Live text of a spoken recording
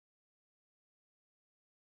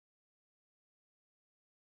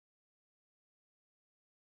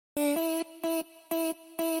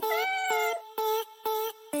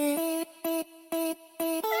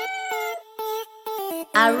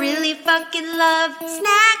I really fucking love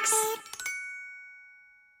snacks.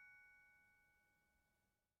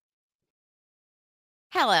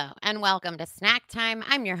 Hello and welcome to Snack Time.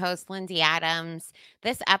 I'm your host, Lindsay Adams.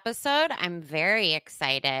 This episode, I'm very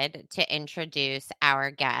excited to introduce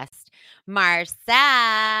our guest, Marcelle.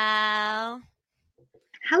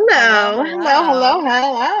 Hello.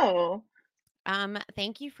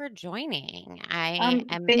 Thank you for joining. I am.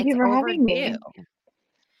 Thank you It's for having overdue. me.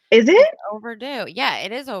 Is it? It's overdue. Yeah,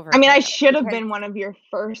 it is overdue. I mean, I should have been one of your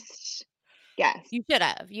first guests. You should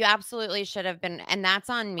have. You absolutely should have been, and that's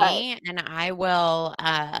on me. And I will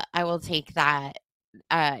take that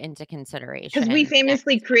into consideration. Because we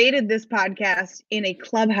famously created this podcast in a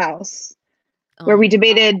clubhouse where we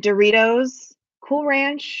debated Doritos, Cool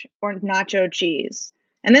Ranch, or nacho cheese,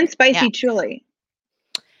 and then spicy chili.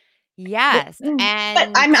 Yes, but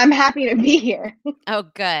and I'm happy to be here. Oh,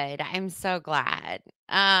 good. I'm so glad.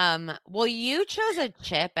 Well, you chose a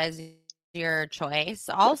chip as your choice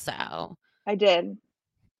also. I did.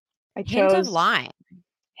 I chose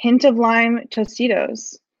Hint of lime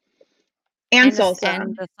Tostitos and salsa.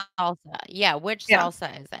 And the salsa. Yeah, which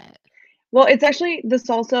salsa is it? Well, it's actually the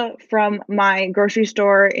salsa from my grocery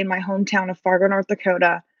store in my hometown of Fargo, North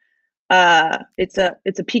Dakota. It's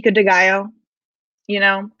a pico de gallo. You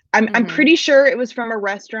know, I'm pretty sure it was from a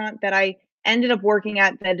restaurant that I ended up working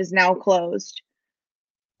at that is now closed.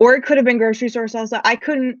 Or it could have been grocery store salsa. I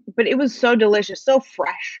couldn't, but it was so delicious, so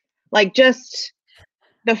fresh. Like just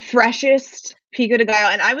the freshest pico de gallo.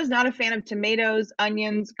 And I was not a fan of tomatoes,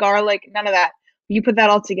 onions, garlic, none of that. You put that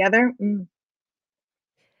all together.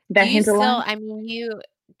 That hint of lime. I mean,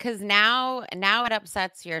 because now it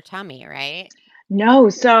upsets your tummy, right? No,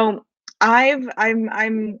 so I'm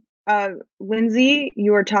Lindsay,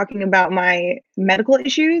 you were talking about my medical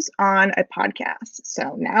issues on a podcast.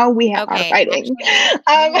 So now we are fighting.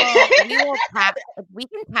 We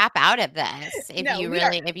can tap out of this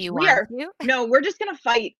if you want to. No, we're just gonna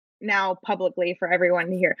fight now publicly for everyone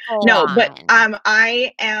to hear.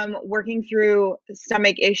 I am working through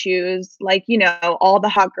stomach issues. Like, you know, all the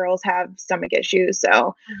hot girls have stomach issues.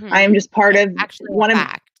 So I am just part of one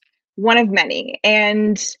of many.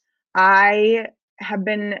 And I have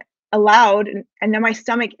been allowed, and now my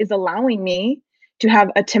stomach is allowing me to have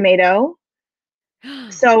a tomato.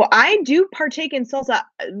 So I do partake in salsa.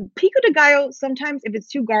 Pico de gallo, sometimes if it's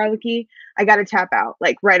too garlicky, I gotta tap out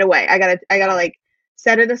like right away. I gotta like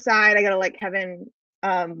set it aside. I gotta let Kevin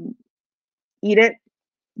eat it,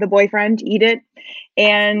 the boyfriend eat it.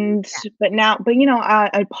 And but you know,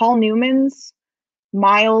 Paul Newman's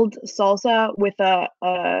mild salsa with a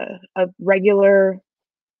regular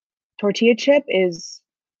tortilla chip is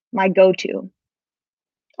my go-to.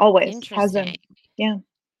 Always. Interesting. Yeah.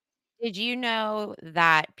 Did you know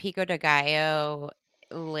that pico de gallo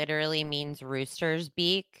literally means rooster's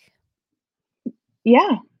beak?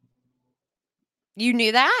 Yeah. You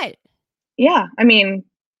knew that? Yeah. I mean,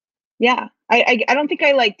 yeah. I don't think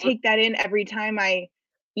I like take that in every time I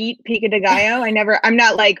eat pico de gallo. I'm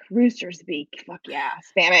not like rooster's beak. Fuck yeah.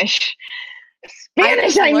 Spanish,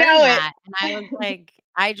 I know it. And I was like,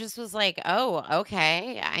 I just was like, oh,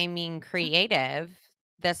 okay. I mean, creative.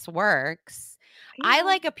 This works. Yeah. I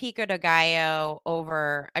like a pico de gallo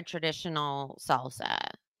over a traditional salsa,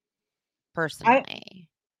 personally.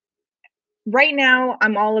 Right now,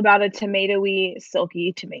 I'm all about a tomatoey,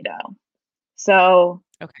 silky tomato. So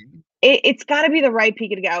it's got to be the right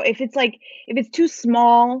pico de gallo. If it's too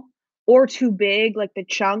small or too big, like the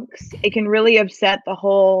chunks, it can really upset the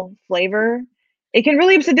whole flavor. It can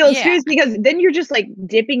really upset the experience because then you're just like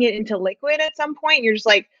dipping it into liquid at some point. You're just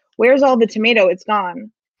like, where's all the tomato? It's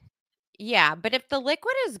gone. Yeah, but if the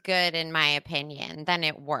liquid is good, in my opinion, then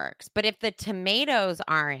it works. But if the tomatoes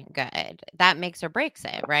aren't good, that makes or breaks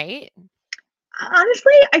it, right?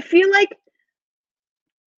 Honestly, I feel like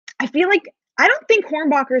I don't think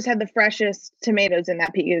Hornbachers had the freshest tomatoes in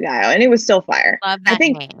that pico de gallo, and it was still fire. Love that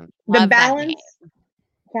name. The balance,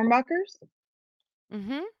 Hornbachers.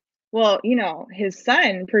 Mm-hmm. Well, you know, his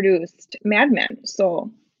son produced Mad Men, so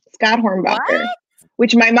Scott Hornbacher,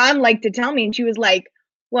 which my mom liked to tell me, and she was like,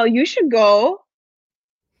 well, you should go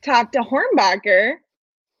talk to Hornbacher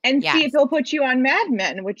and see if he'll put you on Mad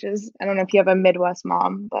Men, which is, I don't know if you have a Midwest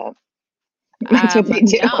mom, but that's what they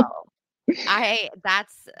do. No.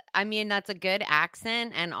 That's a good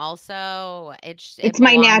accent, and also it's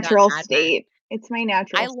my natural state. It's my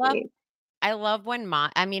natural state. I love when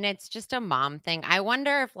it's just a mom thing. I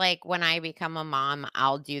wonder if like when I become a mom,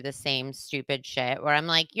 I'll do the same stupid shit where I'm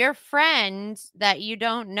like, your friend that you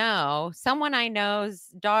don't know, someone I know's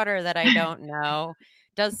daughter that I don't know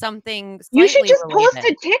does something slightly You should just related. post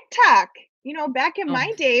a TikTok. You know, back in Oh.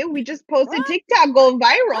 my day, we just posted TikTok go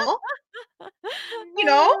viral. You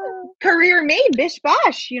know, career made, bish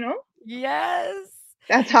bosh, you know? Yes.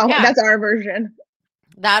 That's our version.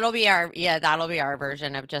 That'll be our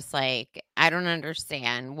version of just like, I don't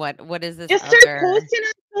understand. What is this Just start posting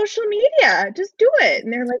on social media. Just do it.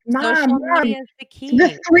 And they're like, Mom, media is the key.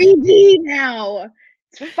 the 3D now.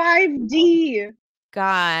 It's 5D.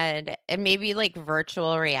 God, and maybe like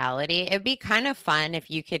virtual reality. It'd be kind of fun if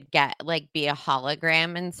you could be a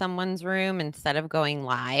hologram in someone's room instead of going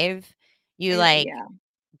live. You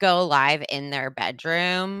go live in their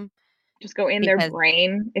bedroom. Just go in their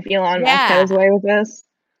brain if Elon Musk had his way with this.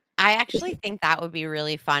 I actually think that would be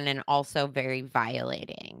really fun and also very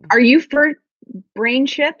violating. Are you for brain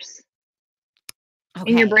chips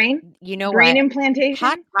in your brain? You know brain what? implantation?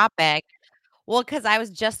 Hot topic. Well, because I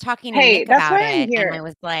was just talking to Nick about it, and I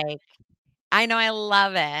was like, I know, I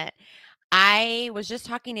love it. I was just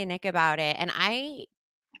talking to Nick about it, and I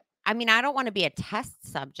mean, I don't want to be a test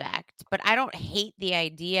subject, but I don't hate the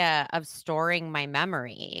idea of storing my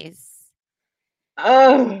memories.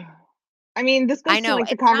 Oh, I mean, this goes to like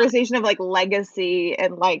the conversation of like legacy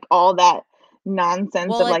and like all that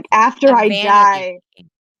nonsense of like, after I die,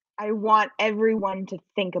 I want everyone to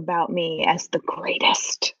think about me as the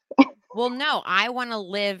greatest. Well, no, I want to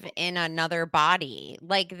live in another body.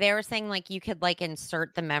 Like they were saying, like you could like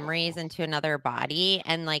insert the memories into another body.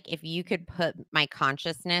 And like if you could put my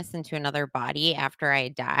consciousness into another body after I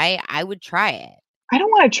die, I would try it. I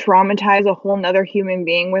don't want to traumatize a whole nother human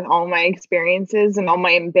being with all my experiences and all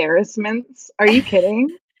my embarrassments. Are you kidding?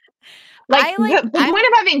 The point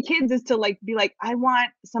of having kids is to like be like, I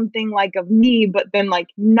want something like of me, but then like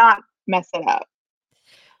not mess it up.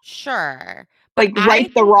 Sure. Like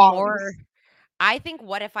right the wrongs. I think,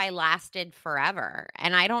 what if I lasted forever?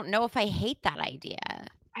 And I don't know if I hate that idea.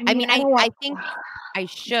 I mean, I think I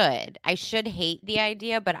should. I should hate the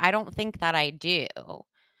idea, but I don't think that I do.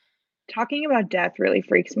 Talking about death really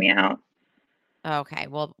freaks me out. Okay,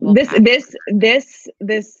 well, this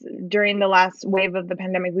during the last wave of the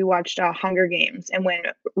pandemic, we watched Hunger Games, and when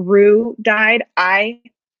Rue died, I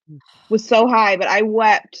was so high, but I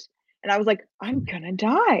wept, and I was like, I'm gonna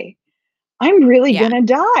die. I'm really gonna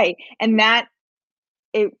die, and that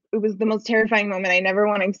it was the most terrifying moment. I never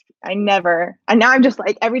want to. And now I'm just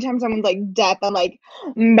like, every time someone's like death, I'm like,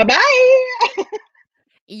 bye-bye.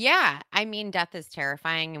 Yeah, I mean, death is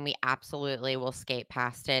terrifying, and we absolutely will skate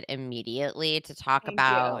past it immediately to talk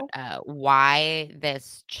about why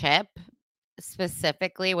this chip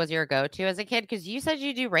specifically was your go-to as a kid, because you said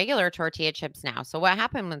you do regular tortilla chips now. So what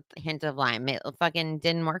happened with Hint of Lime? It fucking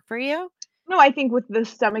didn't work for you? No, I think with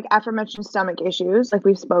the aforementioned stomach issues, like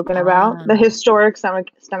we've spoken about, the historic stomach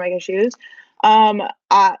issues,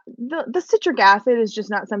 the citric acid is just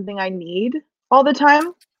not something I need all the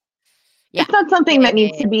time. Yeah. It's not something that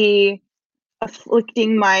needs to be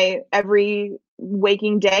afflicting my every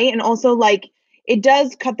waking day. And also, like, it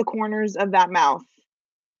does cut the corners of that mouth.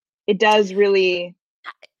 It does really.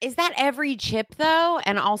 Is that every chip, though?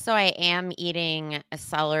 And also, I am eating a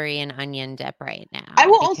celery and onion dip right now. I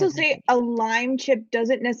will also say a lime chip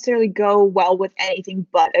doesn't necessarily go well with anything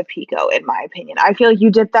but a pico, in my opinion. I feel like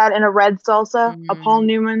you dip that in a red salsa, a Paul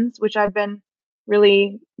Newman's, which I've been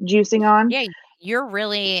really juicing on. Yeah, you're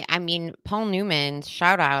really, I mean, Paul Newman,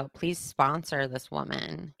 shout out, please sponsor this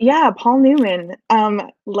woman. Yeah, Paul Newman.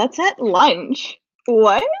 Let's at lunch.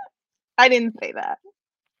 What? I didn't say that.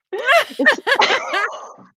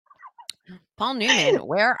 Paul Newman,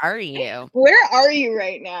 where are you? Where are you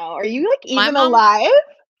right now? Are you like even alive?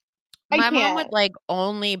 My mom would like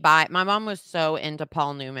only buy. My mom was so into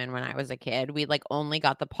Paul Newman when I was a kid. We like only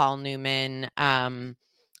got the Paul Newman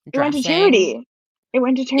dressing. It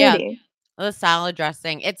went to charity. Yeah, the salad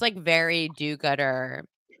dressing. It's like very do-gooder,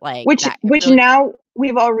 like which really, now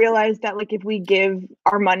we've all realized that like if we give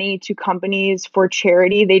our money to companies for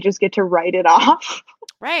charity, they just get to write it off.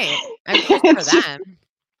 Right. And good for them.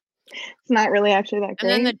 It's not really actually that great. And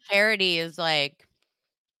then the charity is like,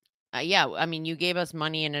 yeah, I mean, you gave us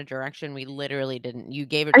money in a direction we literally didn't. You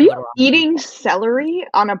gave it. Are you eating celery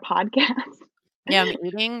on a podcast? Yeah, I'm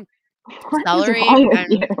eating celery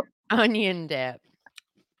and onion dip.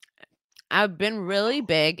 I've been really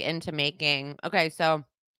big into making. Okay, so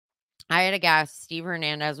I had a guest, Steve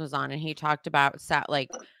Hernandez, was on, and he talked about like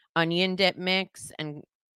onion dip mix and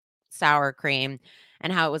sour cream,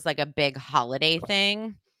 and how it was like a big holiday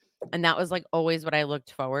thing. And that was like always what I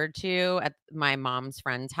looked forward to at my mom's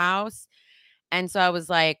friend's house. And so I was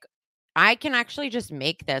like, I can actually just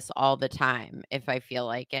make this all the time if I feel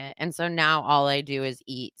like it. And so now all I do is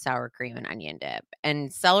eat sour cream and onion dip.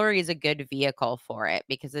 And celery is a good vehicle for it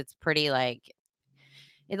because it's pretty like,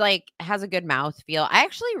 It like has a good mouthfeel. I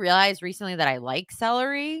actually realized recently that I like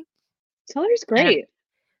celery. Celery's great.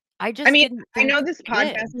 I just didn't I know this think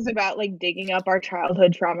it podcast is about like digging up our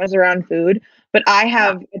childhood traumas around food, but I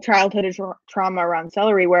have a childhood trauma around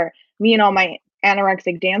celery where me and all my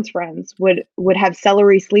anorexic dance friends would have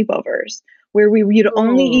celery sleepovers where we would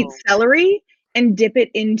only eat celery and dip it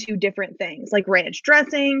into different things like ranch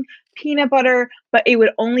dressing, peanut butter, but it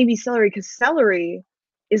would only be celery because celery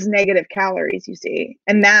is negative calories, you see.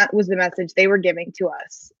 And that was the message they were giving to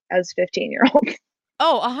us as 15-year-olds.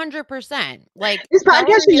 Oh, 100%. Like this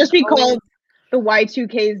podcast should just be called the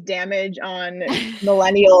Y2K's damage on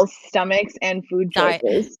millennials' stomachs and food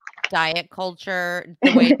choices. Diet culture,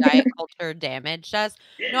 the way diet culture damaged us.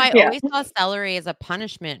 No, I always saw celery as a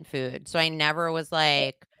punishment food. So I never was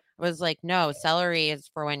like, no, celery is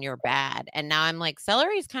for when you're bad. And now I'm like,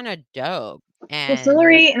 celery is kind of dope. And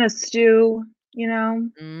celery in a stew, you know,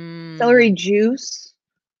 celery juice.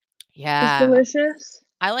 Yeah. It's delicious.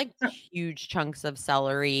 I like huge chunks of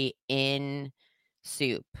celery in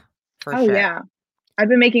soup for sure. Oh, yeah. I've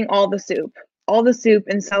been making all the soup. All the soup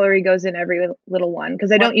and celery goes in every little one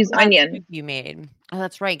because I don't use onion. Soup you made? Oh,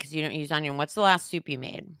 that's right, because you don't use onion. What's the last soup you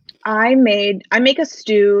made? I make a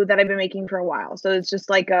stew that I've been making for a while. So it's just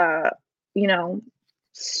like a,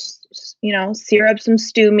 syrup some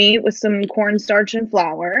stew meat with some cornstarch and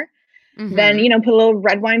flour. Mm-hmm. Then, put a little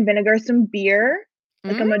red wine vinegar, some beer,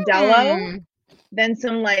 like a Modelo. Then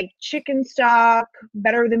some like chicken stock,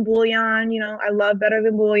 better than bouillon. I love better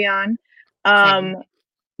than bouillon.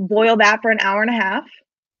 Boil that for an hour and a half.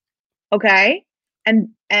 Okay. And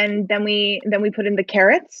then we put in the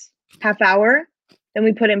carrots, half hour. Then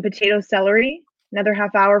we put in potato celery, another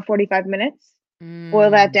half hour, 45 minutes.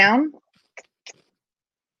 Boil that down.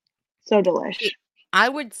 So delish. I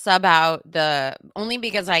would sub out only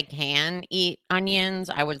because I can eat onions,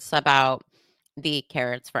 I would sub out the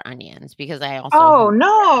carrots for onions because I also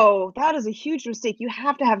no, that is a huge mistake. You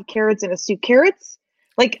have to have carrots in a stew. Carrots,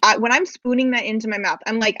 like when I'm spooning that into my mouth,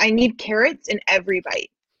 I'm like, I need carrots in every bite.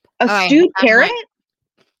 Stewed carrot?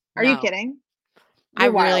 Are you kidding? I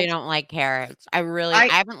really don't like carrots. I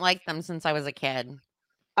haven't liked them since I was a kid.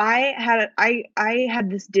 I had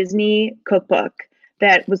this Disney cookbook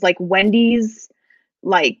that was like Wendy's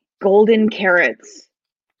like golden carrots,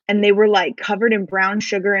 and they were like covered in brown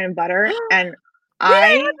sugar and butter. And I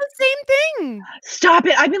had the same thing. Stop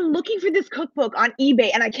it. I've been looking for this cookbook on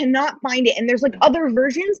eBay and I cannot find it. And there's like other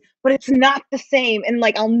versions, but it's not the same. And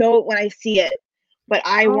like, I'll know it when I see it, but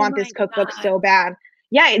I want this cookbook so bad.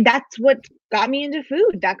 Yeah. That's what got me into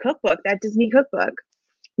food, that cookbook, that Disney cookbook.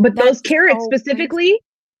 But those carrots specifically, crazy.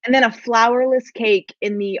 And then a flourless cake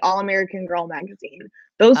in the All American Girl magazine.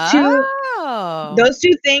 Those two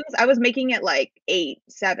things, I was making at like 8,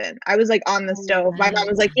 7. I was like on the stove. My mom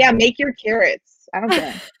was like, yeah, make your carrots. I don't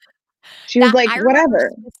care. She was like,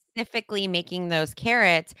 whatever. Specifically making those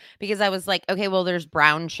carrots because I was like, okay, well, there's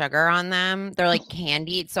brown sugar on them. They're like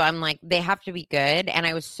candied. So I'm like, they have to be good. And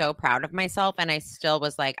I was so proud of myself. And I still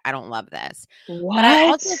was like, I don't love this. What? But I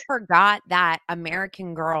also forgot that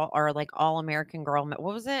American Girl or like All American Girl. What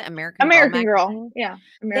was it? American Girl. Yeah.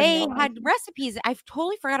 They had recipes. I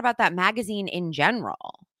totally forgot about that magazine in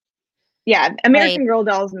general. Yeah. American Girl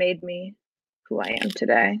dolls made me who I am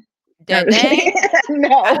today. Did they?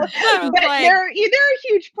 No, but they're a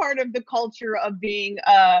huge part of the culture of being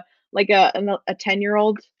like a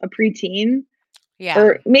 10-year-old, a preteen. Yeah.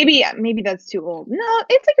 Or maybe that's too old. No,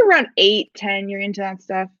 it's like around 8, 10. You're into that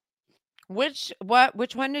stuff. Which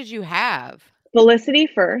one did you have? Felicity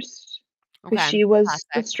first, because she was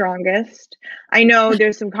the strongest. I know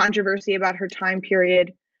there's some controversy about her time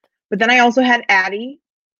period, but then I also had Addie,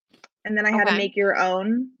 and then I had to make your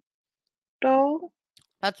own doll.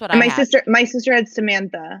 That's what and my sister had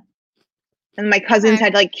Samantha, and my cousins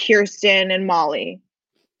had like Kirsten and Molly.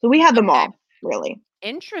 So we had them all, really.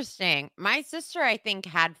 Interesting. My sister, I think,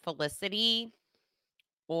 had Felicity,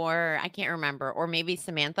 or I can't remember, or maybe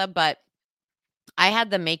Samantha, but I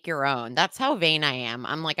had the make your own. That's how vain I am.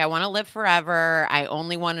 I'm like, I want to live forever. I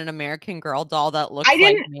only want an American Girl doll that looks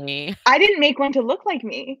like me. I didn't make one to look like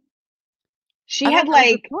me. She had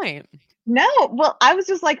like no. Well, I was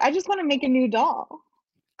just like, I just want to make a new doll.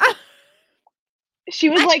 She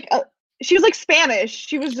was like Spanish.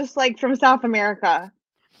 She was just like from South America.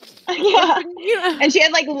 Yeah. And she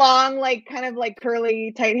had like long, like kind of like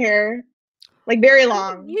curly, tight hair, like very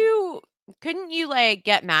long. Couldn't you like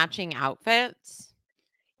get matching outfits?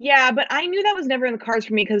 Yeah, but I knew that was never in the cards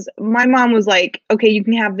for me because my mom was like, okay, you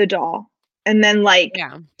can have the doll. And then like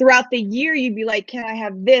throughout the year, you'd be like, can I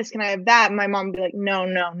have this? Can I have that? And my mom would be like, no.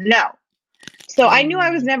 So I knew I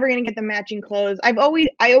was never going to get the matching clothes. I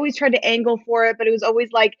always tried to angle for it, but it was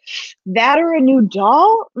always like that or a new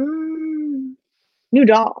doll. New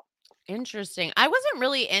doll. Interesting. I wasn't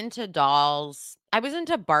really into dolls. I was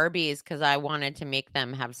into Barbies because I wanted to make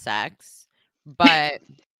them have sex, but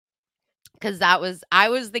because I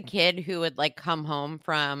was the kid who would like come home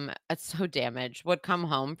from would come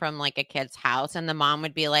home from like a kid's house, and the mom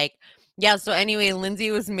would be like, yeah, so anyway,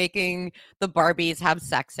 Lindsay was making the Barbies have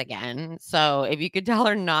sex again. So if you could tell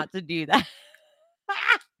her not to do that.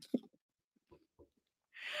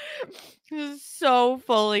 So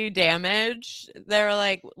fully damaged. They're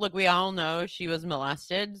like, look, we all know she was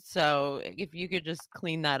molested, so if you could just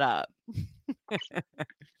clean that up.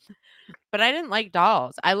 But I didn't like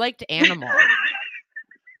dolls. I liked animals.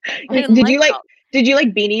 Did you like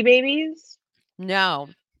Beanie Babies? No,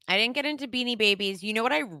 I didn't get into Beanie Babies. You know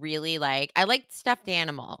what I really like? I liked stuffed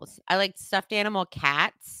animals. I liked stuffed animal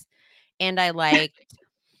cats, and I liked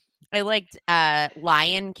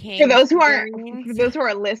Lion King. For those who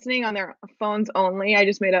are listening on their phones only, I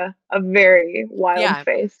just made a very wild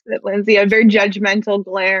face at Lindsay, a very judgmental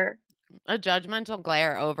glare. A judgmental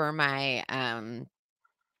glare over my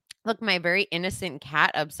my very innocent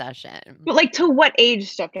cat obsession. But like, to what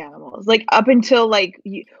age stuffed animals? Like up until like,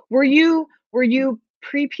 were you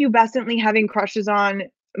prepubescently having crushes on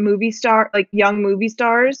young movie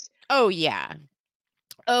stars? Oh yeah.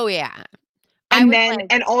 And then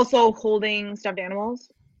and also holding stuffed animals?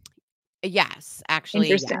 Yes,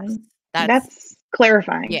 actually. Interesting. Yes. That's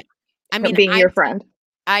clarifying. Yeah. I mean, being your friend.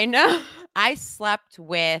 I know. I slept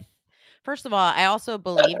with, first of all, I also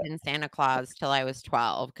believed in Santa Claus till I was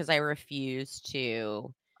 12 because I refused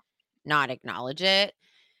to not acknowledge it.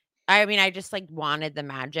 I mean, I just like wanted the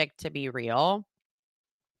magic to be real.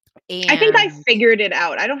 And I think I figured it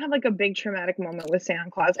out. I don't have like a big traumatic moment with Santa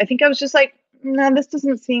Claus. I think I was just like, no, this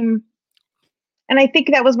doesn't seem. And I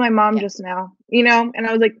think that was my mom just now, and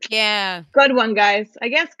I was like, yeah, good one, guys. I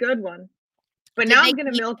guess good one. But now I'm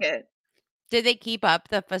going to milk it. Did they keep up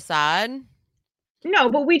the facade? No,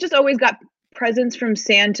 but we just always got presents from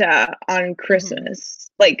Santa on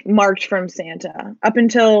Christmas, like marked from Santa up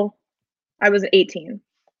until I was 18.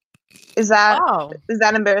 Is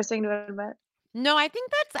that embarrassing to admit? No, I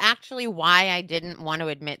think that's actually why I didn't want to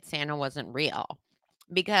admit Santa wasn't real,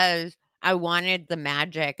 because I wanted the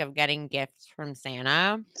magic of getting gifts from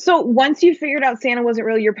Santa. So once you figured out Santa wasn't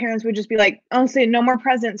real, your parents would just be like, oh, so no more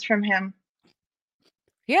presents from him.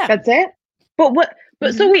 Yeah. That's it?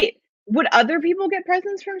 But so wait, would other people get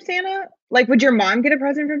presents from Santa? Like, would your mom get a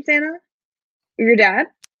present from Santa? Or your dad?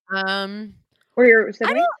 Or your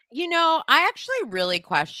sibling? I actually really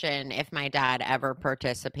question if my dad ever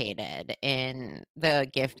participated in the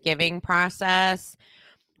gift giving process.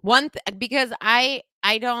 Because I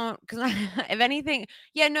don't, because if anything,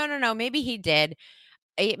 no, maybe he did.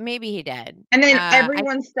 Maybe he did. And then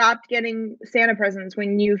everyone stopped getting Santa presents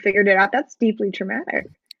when you figured it out. That's deeply traumatic.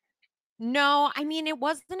 No, I mean, it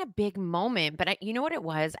wasn't a big moment, but you know what it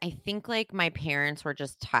was? I think like my parents were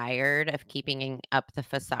just tired of keeping up the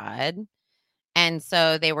facade. And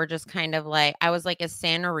so they were just kind of like, I was like, is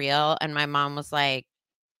Santa real? And my mom was like,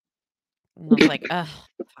 ugh,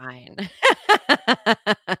 fine.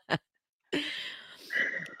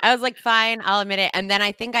 I was like, fine, I'll admit it. And then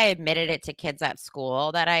I think I admitted it to kids at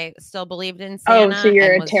school that I still believed in Santa. Oh, so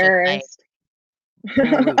you're a terrorist.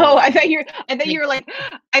 Oh, I thought you were like,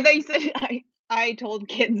 I thought you said I told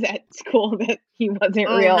kids at school that he wasn't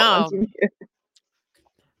real.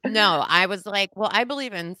 No, I was like, well, I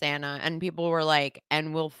believe in Santa. And people were like,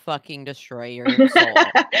 and we'll fucking destroy your soul.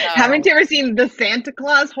 Haven't you ever seen the Santa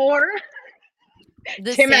Claus horror?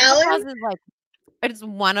 Tim Allen? It's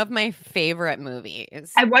one of my favorite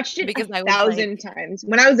movies. I watched it because 1,000 times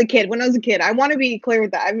when I was a kid. I want to be clear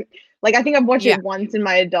with that. I think I've watched it once in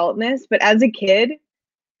my adultness, but as a kid,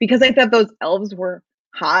 because I thought those elves were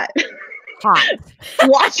hot.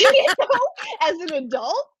 Watching it though, as an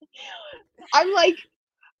adult, I'm like,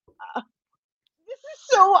 this is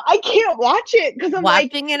so, I can't watch it because I'm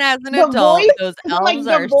watching it as an adult. Those elves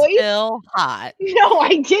are still hot. No,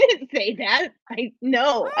 I didn't say that. I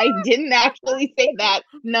didn't actually say that.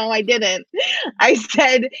 No, I didn't. I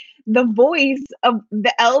said the voice of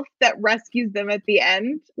the elf that rescues them at the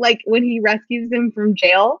end, like when he rescues them from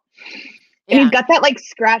jail. And he's got that like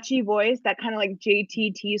scratchy voice, that kind of like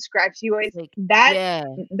JTT scratchy voice. That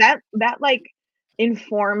like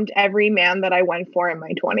informed every man that I went for in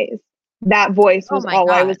my 20s. That voice was all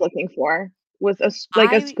God. I was looking for. Was a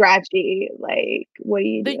scratchy, like, what are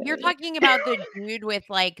you doing? You're talking about the dude with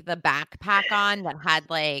like the backpack on that had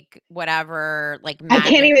like whatever, like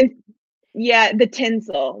magic. Yeah, the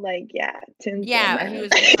tinsel. Tinsel. Yeah, Man. he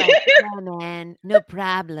was just like, "Oh man, no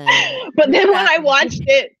problem." But then when I watched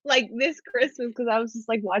it this Christmas, because I was just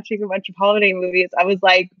watching a bunch of holiday movies, I was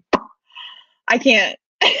like, I can't.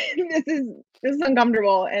 this is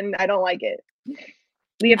uncomfortable, and I don't like it.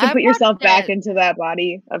 You have to put yourself back into that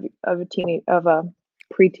body of a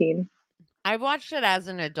preteen. I watched it as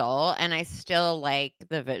an adult, and I still like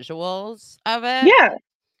the visuals of it. Yeah.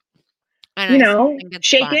 And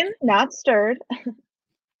shaken, fun. Not stirred.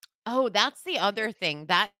 Oh, that's the other thing.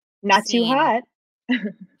 That not scene, too hot.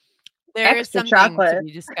 There is something chocolate. To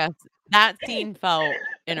be discussed. That scene felt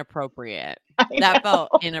inappropriate. That felt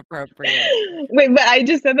inappropriate. Wait, but I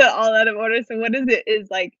just said that all out of order. So what is it? Is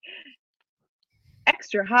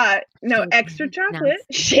extra hot? No, extra chocolate.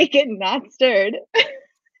 Shaken, not stirred.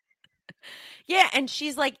 Yeah, and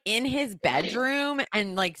she's in his bedroom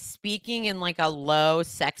and speaking in a low,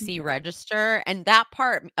 sexy register, and that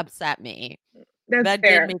part upset me. That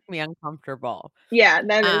fair. Did make me uncomfortable. Yeah,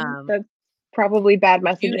 that's probably bad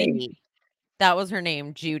messaging. Judy. That was her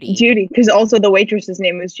name, Judy. Judy, because also the waitress's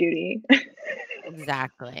name was Judy.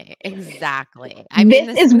 Exactly. I mean,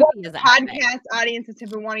 this is what the podcast audiences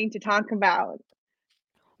have been wanting to talk about.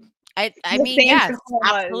 I mean, yes,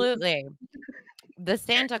 absolutely. The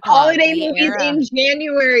Santa Claus holiday movies in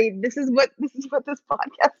January. This is what this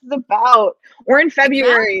podcast is about. Or in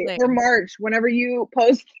February or March, whenever you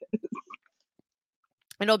post this.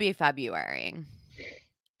 It'll be February.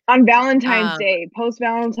 On Valentine's Day, post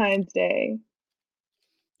Valentine's Day.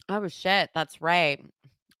 Oh shit, that's right.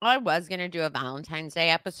 I was gonna do a Valentine's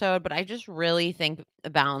Day episode, but I just really think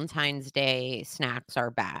Valentine's Day snacks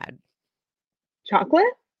are bad. Chocolate?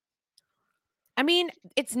 I mean,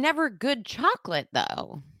 it's never good chocolate,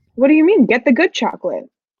 though. What do you mean? Get the good chocolate.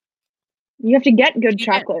 You have to get good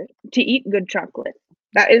chocolate to eat good chocolate.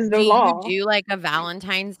 That is the law. Do you do a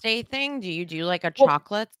Valentine's Day thing? Do you do a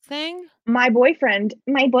chocolate thing? My boyfriend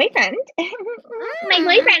and I,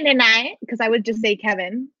 because I would just say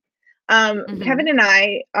Kevin. Kevin and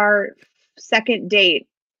I, our second date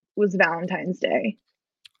was Valentine's Day.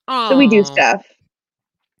 Oh. So we do stuff.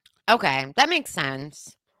 Okay, that makes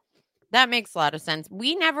sense. That makes a lot of sense.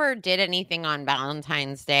 We never did anything on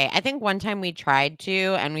Valentine's Day. I think one time we tried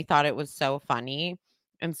to, and we thought it was so funny.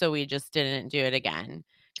 And so we just didn't do it again.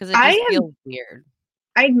 Because it just feels weird.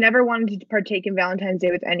 I never wanted to partake in Valentine's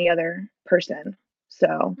Day with any other person.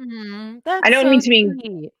 So I don't mean to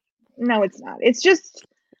be. No, it's not. It's just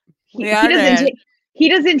he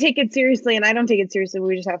doesn't take it seriously, and I don't take it seriously.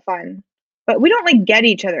 We just have fun. But we don't get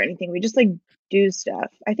each other anything. We just do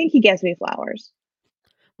stuff. I think he gets me flowers.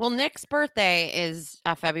 Well, Nick's birthday is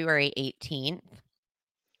February 18th.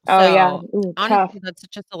 Oh, yeah. Ooh, honestly, that's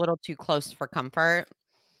just a little too close for comfort.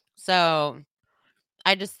 So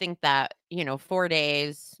I just think that, 4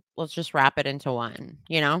 days, let's just wrap it into one,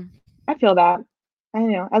 I feel that. I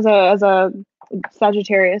know. As a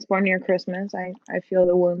Sagittarius born near Christmas, I feel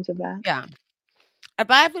the wounds of that. Yeah. If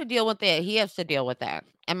I have to deal with it, he has to deal with it.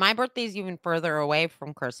 And my birthday is even further away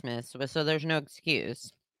from Christmas, so there's no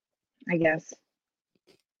excuse. I guess.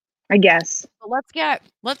 So let's get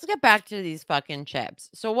back to these fucking chips.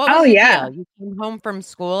 So what was the deal? You came home from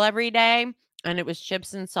school every day and it was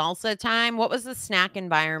chips and salsa time. What was the snack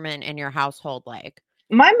environment in your household like?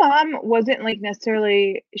 My mom wasn't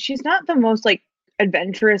necessarily, she's not the most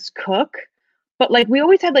adventurous cook, but we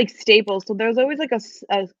always had staples. So there was always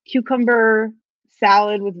a cucumber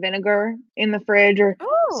salad with vinegar in the fridge, or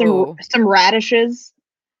some radishes.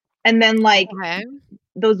 And then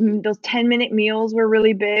those 10-minute meals were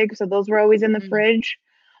really big, so those were always in the fridge.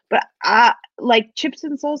 But chips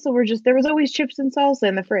and salsa were there was always chips and salsa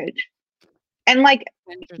in the fridge. And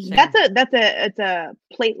it's a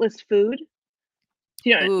plateless food.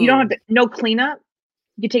 You don't have to, no cleanup.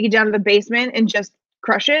 You take it down to the basement and just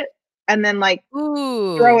crush it, and then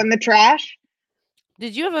throw in the trash.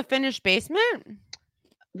 Did you have a finished basement?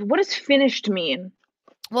 What does finished mean?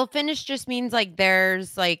 Well, finished just means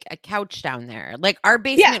there's a couch down there. Our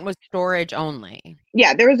basement was storage only.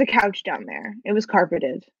 Yeah, there was a couch down there. It was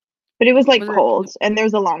carpeted, but it was cold, and there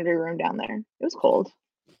was a laundry room down there. It was cold.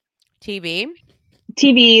 TV.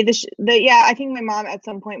 I think my mom at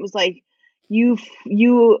some point was like, you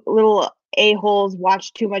little a-holes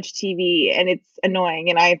watch too much TV and it's annoying,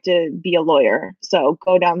 and I have to be a lawyer, so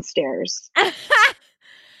go downstairs.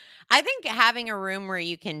 I think having a room where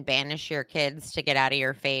you can banish your kids to get out of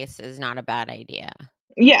your face is not a bad idea.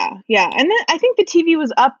 Yeah. And then I think the TV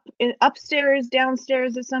was upstairs,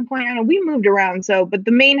 downstairs at some point. I don't know. We moved around, but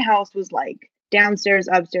the main house was downstairs,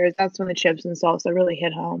 upstairs. That's when the chips and salsa really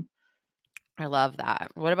hit home. I love that.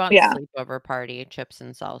 What about sleepover party, chips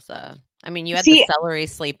and salsa? I mean, you had See, the celery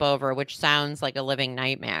sleepover, which sounds like a living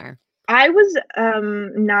nightmare. I was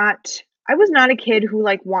not a kid who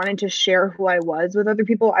like wanted to share who I was with other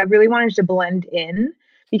people. I really wanted to blend in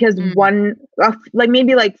because like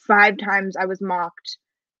maybe like 5 times I was mocked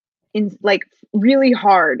in like really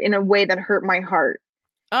hard in a way that hurt my heart.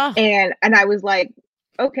 Oh. And I was like,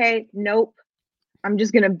 okay, nope. I'm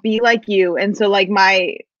just going to be like you. And so like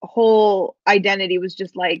my whole identity was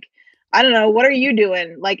just like, I don't know, what are you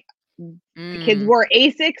doing? Like the kids wore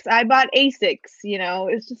Asics, I bought Asics, you know.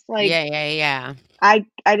 It's just like yeah. I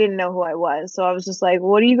didn't know who I was. So I was just like,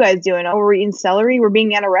 what are you guys doing? Oh, we're eating celery, we're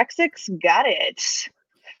being anorexics? Got it.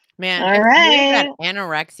 Man, all right. That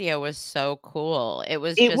anorexia was so cool. It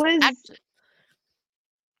was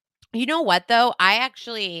you know what though?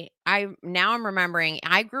 Now I'm remembering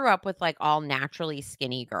I grew up with like all naturally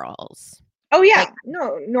skinny girls. Oh yeah. Like,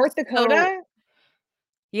 no, North Dakota.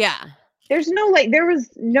 Yeah. There was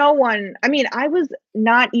no one. I mean, I was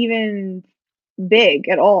not even big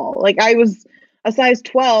at all. Like I was a size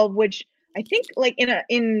 12, which I think like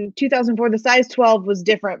in 2004 the size 12 was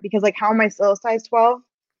different because like how am I still a size 12?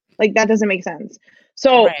 Like that doesn't make sense.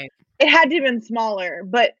 So it had to have been smaller,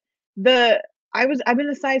 but I've been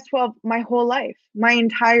a size 12 my whole life, my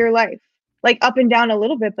entire life. Like up and down a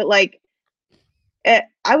little bit, but like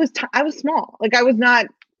I was small. Like I was not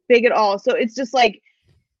big at all. So it's just like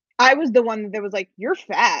I was the one that was like, you're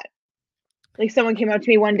fat. Like someone came up to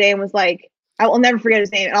me one day and was like, I will never forget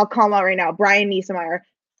his name, and I'll call him out right now, Brian Niesemeyer.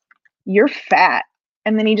 You're fat.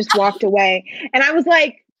 And then he just walked away. And I was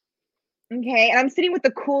like, okay. And I'm sitting with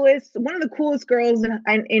one of the coolest girls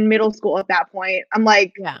in middle school at that point. I'm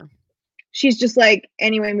like, yeah. She's just like,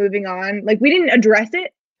 anyway, moving on. Like we didn't address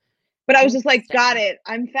it, but I was just like, got it.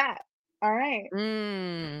 I'm fat. All right.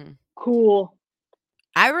 Cool.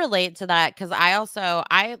 I relate to that because I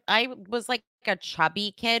was like a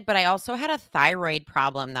chubby kid, but I also had a thyroid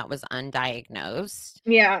problem that was undiagnosed.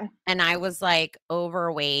 Yeah. And I was like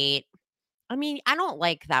overweight. I mean, I don't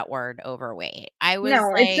like that word overweight.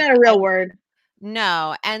 It's not a real word.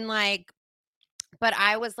 No. And like, but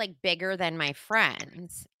I was like bigger than my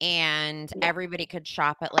friends and everybody could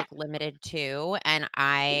shop at like Limited Too. And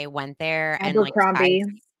I went there and like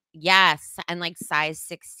yes. And like size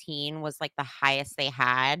 16 was like the highest they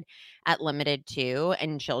had at Limited Too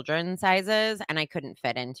in children's sizes. And I couldn't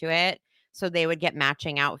fit into it. So they would get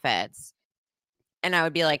matching outfits. And I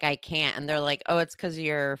would be like, I can't. And they're like, oh, it's because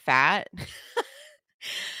you're fat.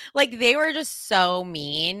 Like they were just so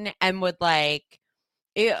mean and would like,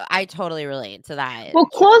 I totally relate to that. Well,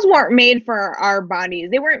 clothes weren't made for our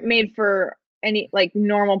bodies. They weren't made for any like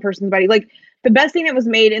normal person's body. Like the best thing that was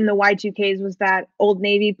made in the Y2Ks was that Old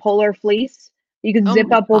Navy polar fleece. You could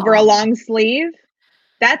zip up over a long sleeve.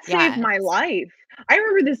 That saved my life. I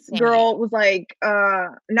remember this girl was like,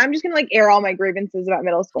 and I'm just gonna like air all my grievances about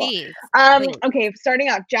middle school. Please. Okay, starting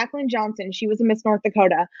out, Jacqueline Johnson, she was a Miss North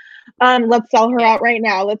Dakota. Let's sell her out right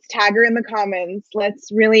now. Let's tag her in the comments.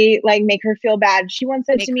 Let's really like make her feel bad. She once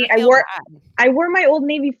said to me, I wore my Old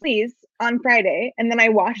Navy fleece on Friday and then I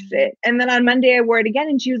washed it. And then on Monday I wore it again.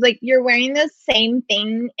 And she was like, you're wearing the same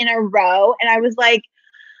thing in a row. And I was like,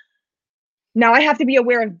 now I have to be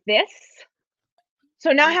aware of this.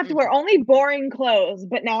 So now I have to wear only boring clothes,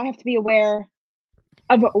 but now I have to be aware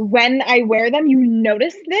of when I wear them. You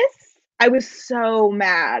notice this? I was so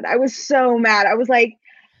mad. I was like,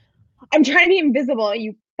 I'm trying to be invisible,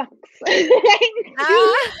 you fucks.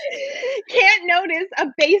 Can't notice a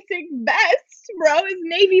basic vest, bro, is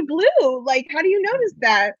navy blue. Like, how do you notice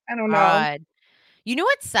that? I don't know. You know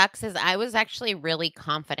what sucks is I was actually really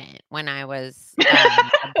confident when I was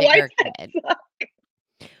a bigger kid.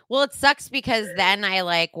 Well, it sucks because then I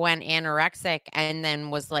like went anorexic and then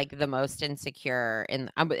was like the most insecure in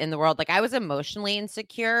the world. Like I was emotionally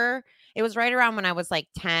insecure. It was right around when I was like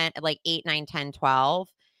 10, like 8, 9, 10, 12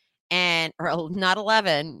 or not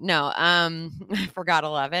 11. No, I forgot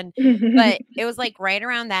 11, but it was like right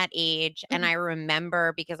around that age. And I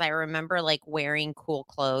remember like wearing cool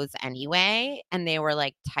clothes anyway. And they were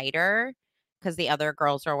like tighter because the other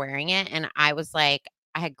girls were wearing it. And I was like,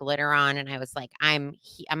 I had glitter on and I was like, I'm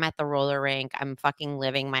at the roller rink. I'm fucking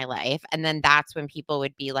living my life. And then that's when people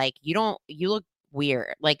would be like, you look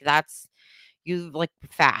weird. Like you look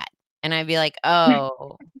fat. And I'd be like,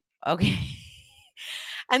 oh, okay.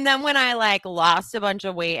 And then when I like lost a bunch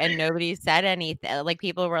of weight and nobody said anything, like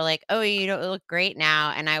people were like, oh, you don't look great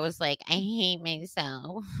now. And I was like, I hate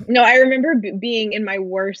myself. No, I remember being in my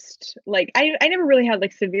worst, like I never really had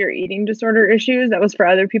like severe eating disorder issues. That was for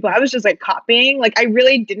other people. I was just like copying. Like I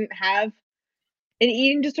really didn't have an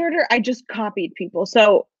eating disorder. I just copied people.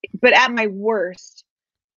 So, but at my worst,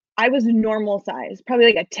 I was normal size, probably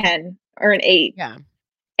like a 10 or an 8. Yeah.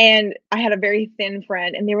 And I had a very thin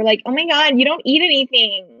friend, and they were like, "Oh my God, you don't eat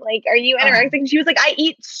anything. Like, are you anorexic?" And she was like, "I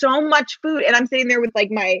eat so much food." And I'm sitting there with like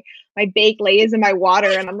my baked Lay's and my water,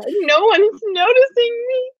 and I'm like, "No one's noticing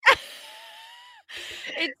me."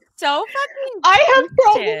 It's so fucking I have twisted.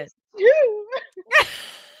 problems too.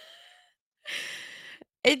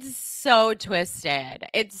 It's so twisted.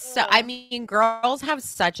 It's so, I mean, girls have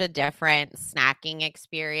such a different snacking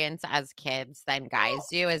experience as kids than guys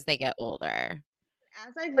do as they get older.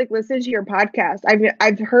 As I've like listened to your podcast,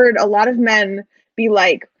 I've heard a lot of men be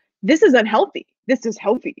like, "This is unhealthy. This is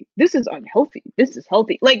healthy. This is unhealthy. This is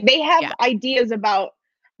healthy." Like they have ideas about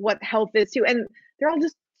what health is too, and they're all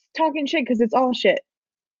just talking shit because it's all shit.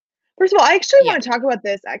 First of all, I actually want to talk about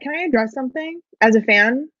this. Can I address something as a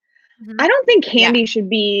fan? Mhm. I don't think candy should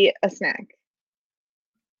be a snack.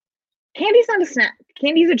 Candy's not a snack.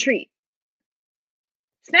 Candy's a treat.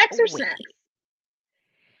 Snacks are snacks.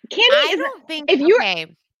 Candy I is don't think if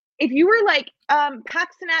you were like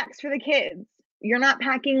pack snacks for the kids, you're not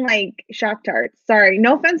packing like Shock Tarts. Sorry,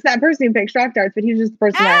 no offense to that person who picked Shock Tarts, but he was just the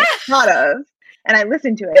person I thought of, and I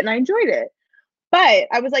listened to it and I enjoyed it. But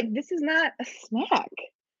I was like, this is not a snack.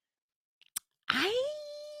 I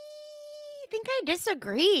think I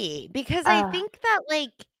disagree because I think that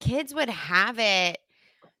like kids would have it.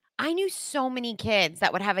 I knew so many kids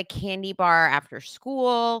that would have a candy bar after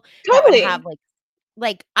school. Totally. That would have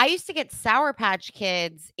like I used to get Sour Patch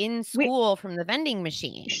Kids in school from the vending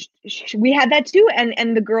machine. We had that too,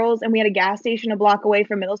 and the girls, and we had a gas station a block away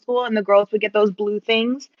from middle school, and the girls would get those blue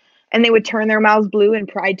things, and they would turn their mouths blue in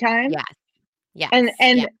Pride time. Yes.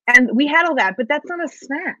 And we had all that, but that's not a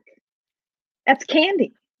snack. That's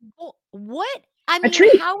candy. Well, what? I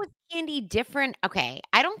mean, how is candy different? Okay,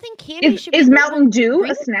 I don't think candy should be. Is Mountain Dew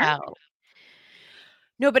a snack?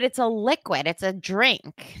 No, but it's a liquid. It's a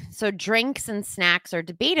drink. So drinks and snacks are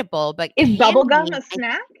debatable. But is bubblegum a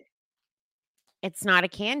snack? It's not a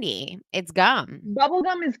candy. It's gum.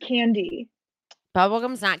 Bubblegum is candy.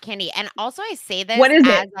 Bubblegum's not candy. And also, I say this. What is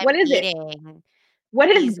it? What is it? What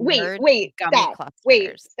is? Wait. Stop. Clusters.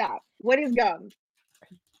 Wait. Stop. What is gum?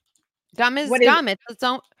 Gum is gum. It's its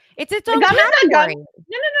own. It's its own category.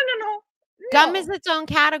 No. Gum is its own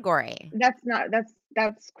category. That's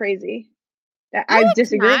crazy. I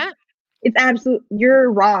disagree. It's absolute.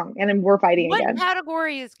 You're wrong, and we're fighting again. What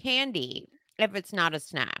category is candy if it's not a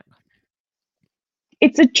snack?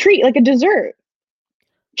 It's a treat, like a dessert.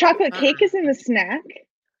 Chocolate cake isn't a snack.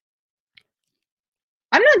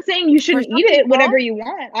 I'm not saying you shouldn't eat it whatever you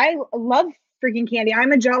want. I love freaking candy.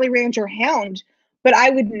 I'm a Jolly Rancher hound, but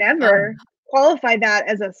I would never qualify that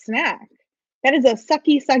as a snack. That is a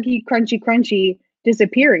sucky, crunchy,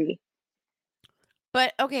 disappeary.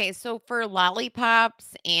 But okay, so for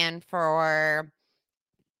lollipops and for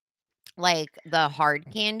like the hard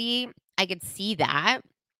candy, I could see that.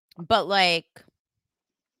 But like,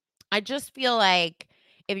 I just feel like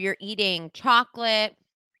if you're eating chocolate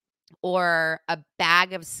or a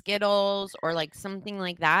bag of Skittles or like something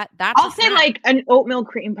like that, I'll say like an oatmeal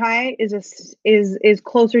cream pie is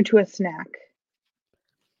closer to a snack.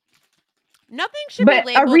 Nothing should be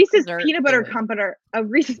labeled a Reese's dessert peanut butter cup, a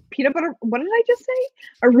Reese's peanut butter. What did I just say?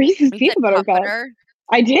 A Reese's peanut butter cup.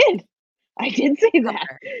 I did say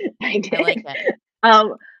that. I did. I like it.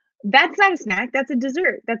 That's not a snack. That's a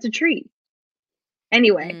dessert. That's a treat.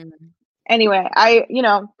 Anyway, I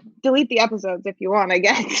delete the episodes if you want, I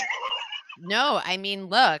guess. No, I mean,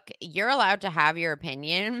 look, you're allowed to have your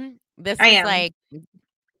opinion. This is like,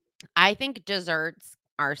 I think desserts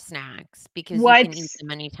are snacks because you can eat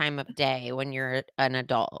them any time of day when you're an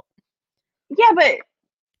adult. Yeah,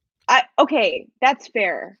 but okay, that's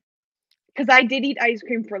fair. Because I did eat ice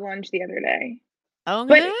cream for lunch the other day. Oh,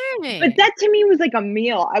 but that to me was like a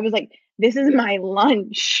meal. I was like, this is my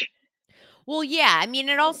lunch. Well, yeah. I mean,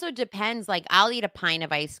 it also depends. Like, I'll eat a pint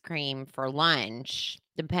of ice cream for lunch,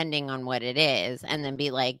 depending on what it is, and then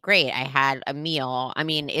be like, great, I had a meal. I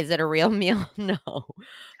mean, is it a real meal? No.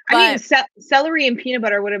 I mean, celery and peanut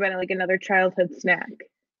butter would have been like another childhood snack.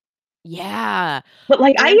 Yeah. But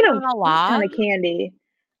like, I eat a ton of candy.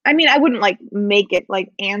 I mean, I wouldn't like make it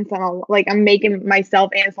like ants on a, like I'm making myself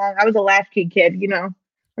ants on. I was a latchkey kid, I'm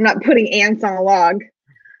not putting ants on a log.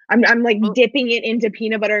 I'm like dipping it into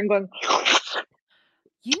peanut butter and going.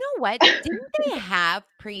 You know what? Didn't they have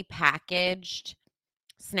prepackaged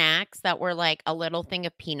snacks that were like a little thing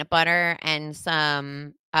of peanut butter and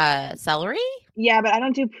some celery? Yeah, but I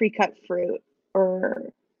don't do pre-cut fruit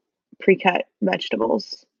or pre-cut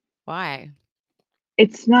vegetables. Why?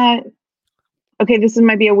 It's not. Okay, this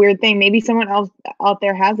might be a weird thing. Maybe someone else out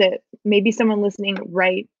there has it. Maybe someone listening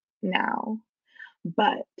right now.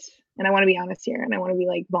 But and I want to be honest here, and I want to be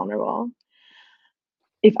like vulnerable.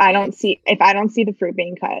 If I don't see the fruit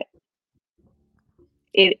being cut,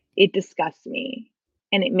 it disgusts me,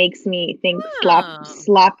 and it makes me think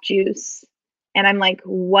slop juice, and I'm like,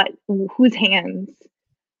 what? Whose hands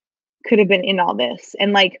could have been in all this?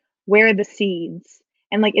 And like, where are the seeds?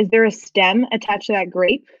 And like, is there a stem attached to that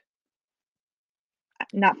grape?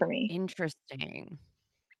 Not for me. Interesting.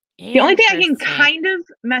 The only thing I can kind of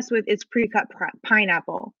mess with is pre-cut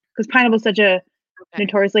pineapple, because pineapple is such a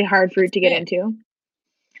notoriously hard fruit to get into.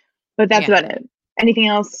 But that's about it. Anything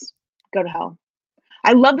else, go to hell.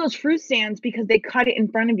 I love those fruit stands because they cut it in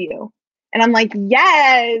front of you. And I'm like,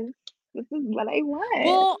 yes, this is what I want.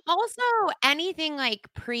 Well, also anything like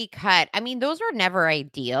pre-cut. I mean, those were never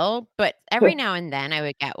ideal, but every now and then I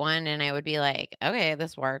would get one and I would be like, okay,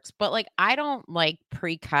 this works. But like, I don't like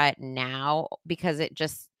pre-cut now because it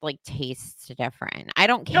just like tastes different. I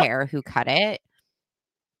don't care who cut it.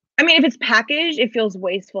 I mean, if it's packaged, it feels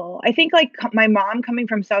wasteful. I think like my mom coming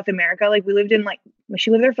from South America, like we lived in like,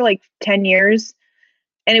 she lived there for like 10 years.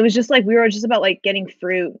 And it was just like, we were just about like getting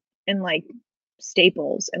fruit and like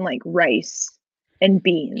staples and like rice and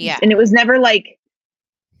beans. Yeah. And it was never like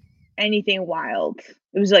anything wild.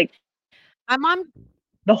 It was like my mom,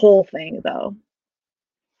 the whole thing though.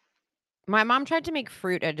 My mom tried to make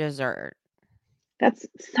fruit a dessert. That's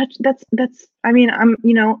I mean,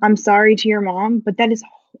 I'm sorry to your mom, but that is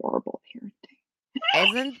horrible parenting. I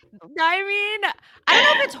mean, I don't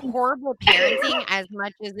know if it's horrible parenting as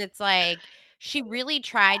much as it's like she really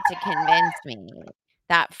tried to convince me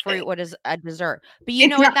that fruit was a dessert. But you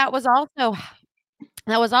know what? That was also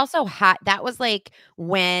hot. That was like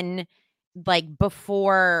when, like,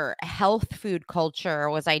 before health food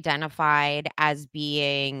culture was identified as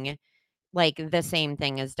being like the same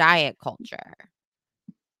thing as diet culture.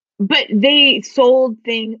 But they sold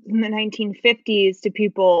things in the 1950s to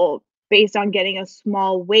people based on getting a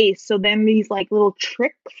small waist. So then these like little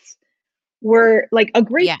tricks were like a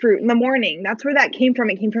grapefruit in the morning. That's where that came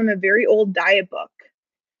from. It came from a very old diet book.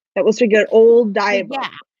 That was a good old diet book.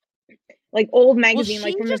 Like old magazine,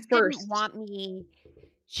 like from the first.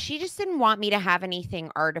 She just didn't want me to have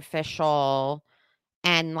anything artificial.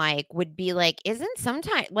 And like would be like, isn't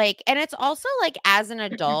sometimes like, and it's also like as an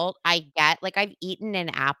adult, I get like I've eaten an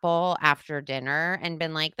apple after dinner and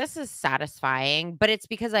been like, this is satisfying, but it's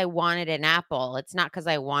because I wanted an apple. It's not because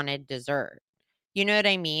I wanted dessert. You know what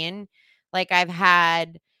I mean? Like I've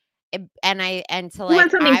had, and I was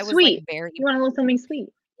sweet. Like very, you want a little something sweet.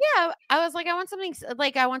 Yeah, I was like, I want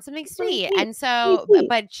something sweet. And so,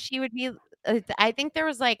 but she would be, I think there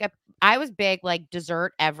was like I was big like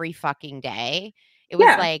dessert every fucking day. It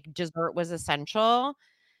was like dessert was essential.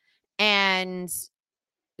 And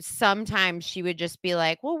sometimes she would just be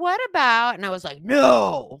like, well, what about? And I was like,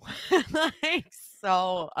 no, like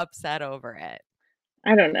so upset over it.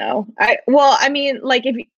 I don't know. I mean, like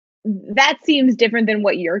if that seems different than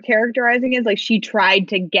what you're characterizing is, like she tried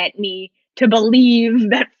to get me to believe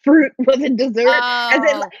that fruit was a dessert,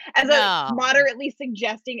 as a moderately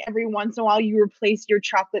suggesting every once in a while you replace your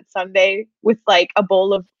chocolate sundae with like a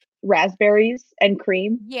bowl of raspberries and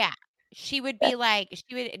cream. Yeah. She would be like,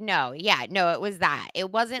 it was that.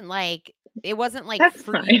 It wasn't like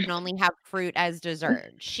fruit. You can only have fruit as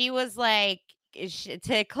dessert. She was like,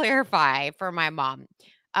 to clarify for my mom.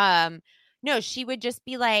 No, she would just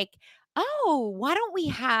be like, oh, why don't we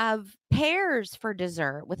have pears for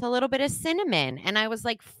dessert with a little bit of cinnamon? And I was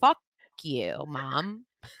like, fuck you, Mom.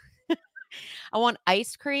 I want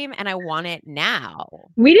ice cream and I want it now.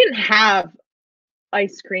 We didn't have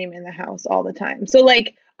ice cream in the house all the time. So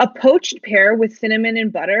like a poached pear with cinnamon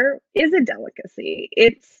and butter is a delicacy.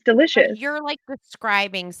 It's delicious. But you're like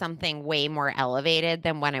describing something way more elevated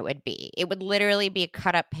than when it would be. It would literally be a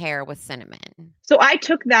cut up pear with cinnamon. So I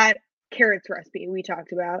took that carrots recipe we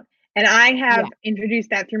talked about, and I have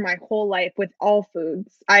introduced that through my whole life with all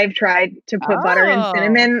foods. I've tried to put butter and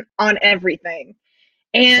cinnamon on everything.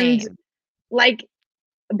 And like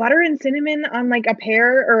butter and cinnamon on like a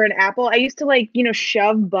pear or an apple. I used to like,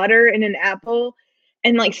 shove butter in an apple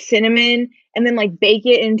and like cinnamon and then like bake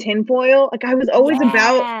it in tinfoil. Like I was always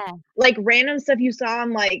about like random stuff you saw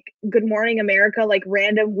on like Good Morning America, like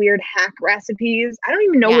random weird hack recipes. I don't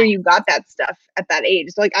even know where you got that stuff at that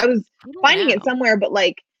age. So like I was finding it somewhere, but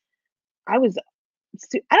like I don't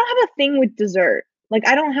have a thing with dessert. Like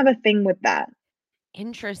I don't have a thing with that.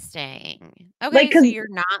 Interesting. Okay, like, so you're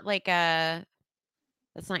not like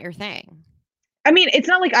that's not your thing. I mean, it's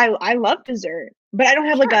not like I love dessert, but I don't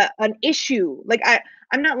have like an issue. Like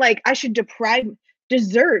I'm not like I should deprive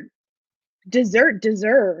dessert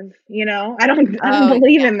deserve, I don't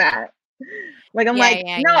believe in that. Like I'm Yeah, like,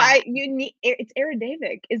 yeah, no, yeah. you need it's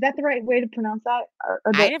Eredivic. Is that the right way to pronounce that? Or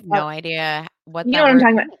I the have no idea what you know that what I'm word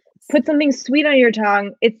talking about? is. Put something sweet on your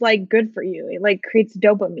tongue. It's like good for you. It like creates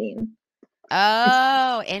dopamine.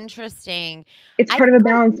 Oh, interesting. It's I part of feel a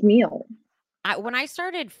like balanced meal. when I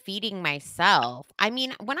started feeding myself, I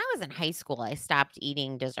mean, when I was in high school, I stopped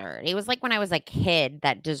eating dessert. It was like when I was a kid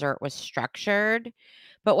that dessert was structured.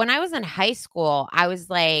 But when I was in high school, I was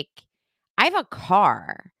like, I have a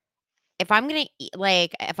car. If I'm gonna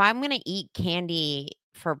eat candy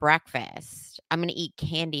for breakfast, I'm gonna eat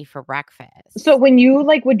candy for So breakfast. when you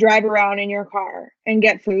like would drive around in your car and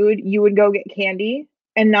get food, you would go get candy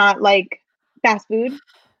and not like fast food?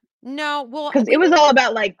 No, well, Because we it was didn't. all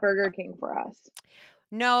about like Burger King for us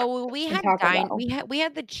No, we and had Taco Bell. we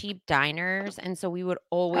had the cheap diners, and so we would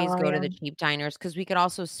always Oh go to yeah. the cheap diners because we could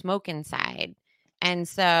also smoke inside, and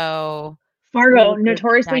so we Fargo would go to the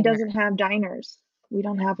notoriously diner. doesn't have diners. We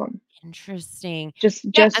don't have them. Interesting. Just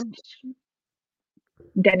Yeah, just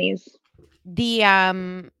Denny's.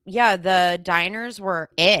 the diners were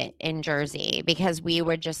it in Jersey because we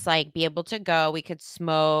would just like be able to go, we could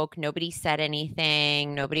smoke, nobody said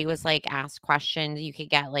anything, nobody was like asked questions. You could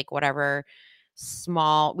get like whatever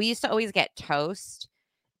small. We used to always get toast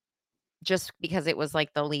just because it was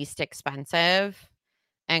like the least expensive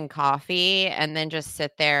and coffee and then just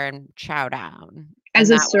sit there and chow down. As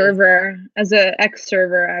And a that was server, as a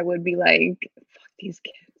ex-server, I would be like, fuck these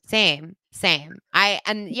kids. same.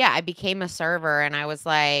 I became a server and I was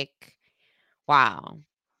like, wow,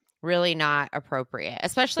 really not appropriate,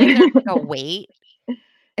 especially if there's like a wait.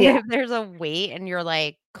 Yeah. If there's a wait and you're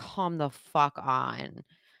like, calm the fuck on.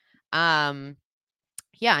 Um,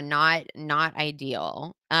 yeah, not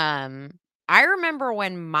ideal. I remember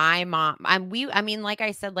when my mom I mean, like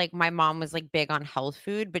I said, like my mom was like big on health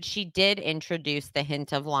food, but she did introduce the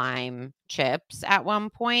hint of lime chips at one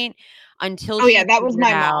point until Oh yeah, she that was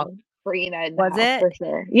figured my out. mom bringing that in the Was house it? for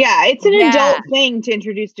sure. Yeah, it's an Yeah. adult thing to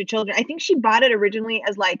introduce to children. I think she bought it originally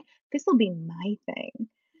as like, this will be my thing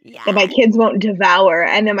that my Yeah. kids won't devour.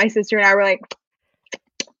 And then my sister and I were like,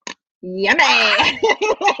 yummy.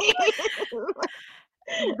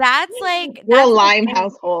 That's like We're a that's the lime thing.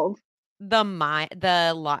 household.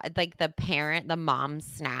 The parent, the mom's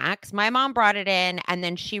snacks. My mom brought it in and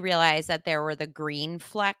then she realized that there were the green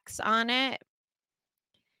flecks on it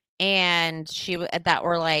and that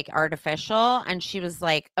were like artificial and she was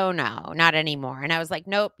like, "Oh no, not anymore." And I was like,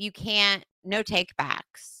 "Nope, you can't, no take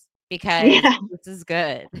backs because Yeah. this is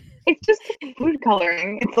good." It's just food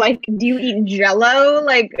coloring. It's like, do you eat Jello?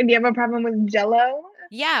 Like, do you have a problem with Jello?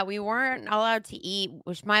 Yeah, we weren't allowed to eat,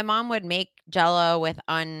 which my mom would make jello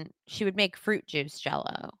she would make fruit juice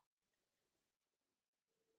jello.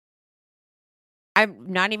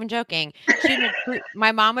 I'm not even joking.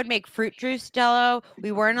 My mom would make fruit juice jello.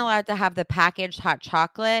 We weren't allowed to have the packaged hot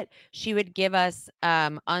chocolate. She would give us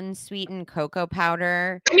unsweetened cocoa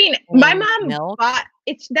powder I mean, my and mom milk. bought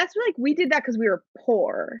that's like we did that because we were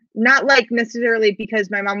poor, not like necessarily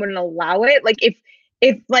because my mom wouldn't allow it. Like if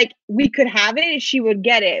like we could have it, she would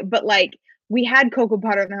get it. But like we had cocoa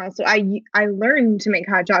powder in the house, so I learned to make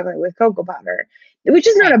hot chocolate with cocoa powder, which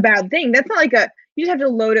is not Right. a bad thing. That's not like you just have to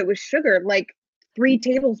load it with sugar, like 3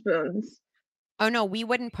 tablespoons. Oh no, we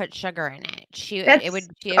wouldn't put sugar in it. That's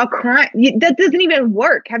a crime. That doesn't even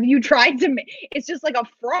work. Have you tried to make? It's just like a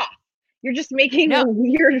froth. You're just making No, a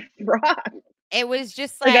weird froth, it was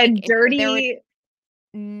just like a like there was dirty.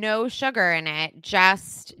 no sugar in it,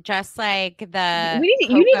 just like the You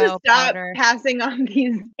need to cocoa stop powder. passing on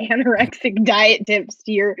these anorexic diet tips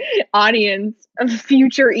to your audience of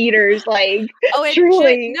future eaters. Like, Oh, it just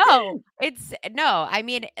truly, no. It's no. I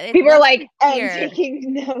mean, people are let's like, be I'm clear.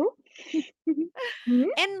 taking notes. Hmm?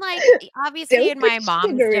 And, like, obviously, Don't in put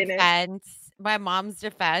sugar in it. my mom's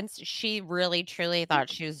defense, she really truly thought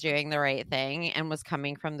she was doing the right thing and was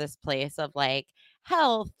coming from this place of, like,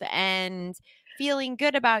 health and feeling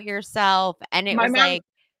good about yourself, and it My was mom like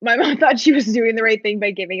my mom thought she was doing the right thing by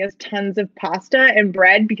giving us tons of pasta and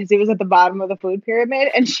bread because it was at the bottom of the food pyramid.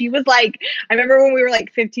 And she was like, I remember when we were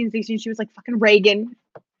like 15, 16, she was like, fucking Reagan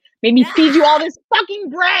made me feed you all this fucking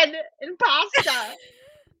bread and pasta.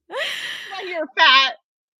 Now you're fat.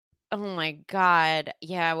 Oh my god.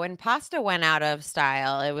 Yeah, when pasta went out of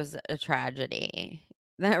style, it was a tragedy.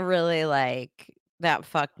 That really, like that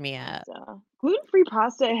fucked me up. So, gluten-free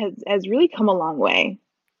pasta has really come a long way.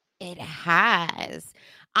 It has.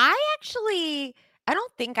 I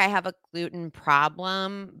don't think I have a gluten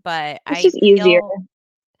problem, but It's I just easier. feel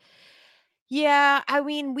yeah, I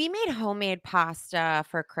mean, we made homemade pasta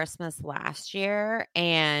for Christmas last year,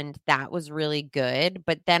 and that was really good,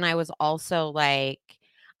 but then I was also like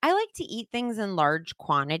I like to eat things in large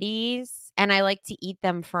quantities, and I like to eat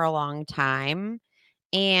them for a long time.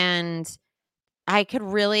 And I could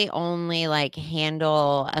really only like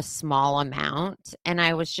handle a small amount. And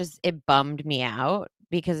it bummed me out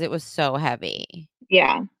because it was so heavy.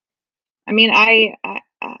 Yeah. I mean, I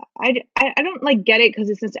don't like get it because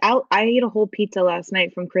it's just out. I ate a whole pizza last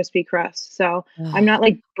night from Crispy Crust, so I'm not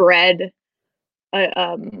like bread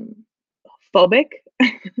phobic,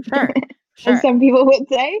 Sure. as some people would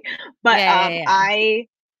say. But Yeah. I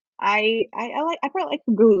probably like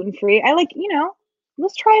gluten free. I like,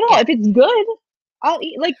 let's try it all. If it's good, I'll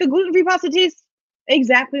eat. Like the gluten free pasta tastes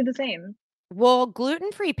exactly the same. Well,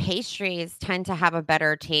 gluten-free pastries tend to have a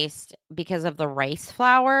better taste because of the rice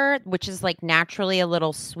flour, which is like naturally a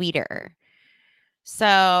little sweeter.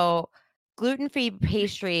 So gluten-free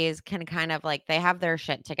pastries can kind of like, they have their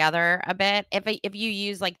shit together a bit if you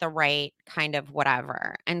use like the right kind of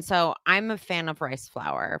whatever. And so I'm a fan of rice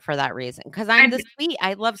flour for that reason because I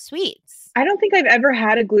love sweets. I don't think I've ever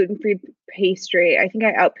had a gluten-free pastry. I think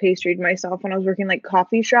I out-pastried myself when I was working like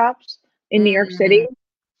coffee shops in New York City.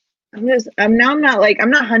 I'm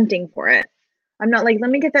not hunting for it. I'm not like, let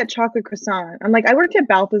me get that chocolate croissant. I'm like, I worked at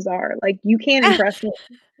Balthazar. Like, you can't impress me.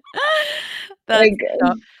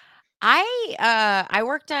 I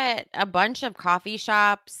worked at a bunch of coffee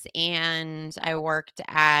shops, and I also worked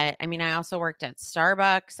at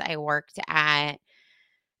Starbucks. I'd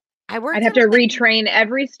have to retrain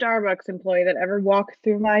every Starbucks employee that ever walked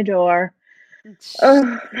through my door.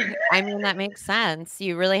 I mean, that makes sense.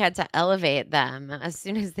 You really had to elevate them as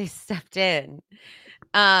soon as they stepped in.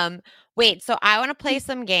 Wait, so I want to play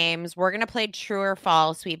some games. We're going to play true or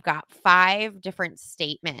false. We've got 5 different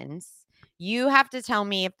statements. You have to tell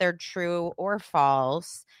me if they're true or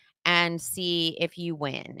false and see if you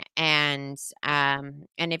win. And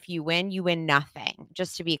if you win nothing.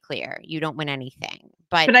 Just to be clear, you don't win anything.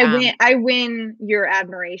 But I win your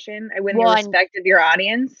admiration. I win the respect of your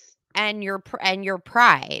audience. And your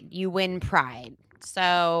pride. You win pride.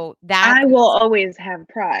 So I will always have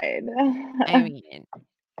pride. I mean,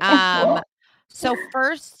 so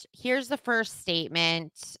first, here's the first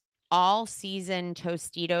statement. All season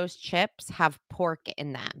Tostitos chips have pork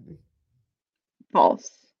in them. False.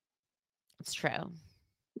 It's true.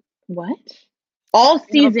 What? All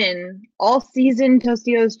season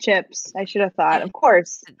Tostitos chips. I should have thought. Of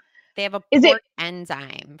course. They have a pork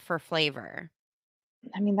enzyme for flavor.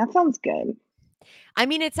 I mean, that sounds good. I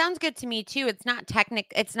mean, it sounds good to me too. It's not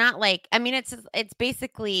it's not like, I mean, it's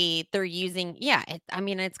basically they're using,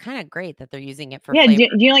 it's kind of great that they're using it for flavor.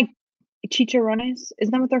 Do you like chicharrones?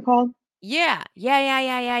 Isn't that what they're called? Yeah.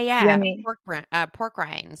 Yummy. Pork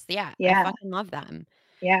rinds. Yeah. Yeah. I fucking love them.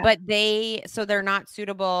 Yeah. But they're not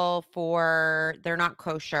suitable they're not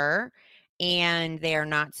kosher, and they are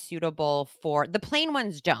not suitable for, the plain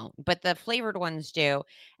ones don't, but the flavored ones do.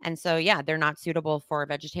 And so, yeah, they're not suitable for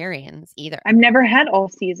vegetarians either. I've never had all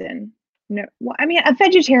season. No, well, I mean, a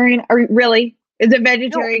vegetarian, really? Is a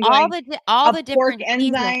vegetarian all the different pork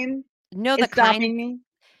enzyme? No, the stopping me.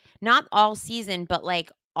 Not all seasoned, but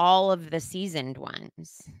like all of the seasoned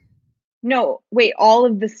ones. No, wait, all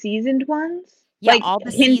of the seasoned ones? Yeah, like all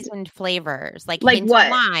the seasoned flavors, like hint what?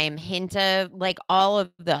 Of lime, hint of like all of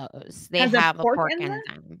those. They have a pork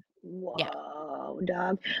enzyme. Whoa, yeah.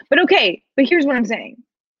 Dog. But here's what I'm saying.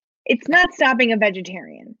 It's not stopping a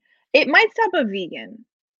vegetarian. It might stop a vegan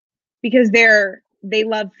because they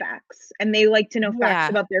love facts and they like to know facts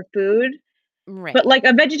about their food. Right. But like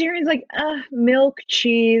a vegetarian's like, milk,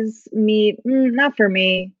 cheese, meat, not for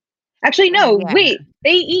me. Actually, no, wait,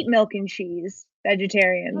 they eat milk and cheese.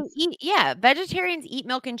 Vegetarians. Vegetarians eat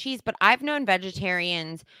milk and cheese, but I've known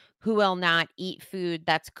vegetarians who will not eat food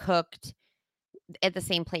that's cooked at the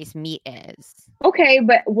same place meat is. Okay,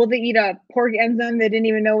 but will they eat a pork enzyme they didn't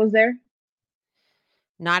even know was there?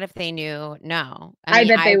 Not if they knew. No. I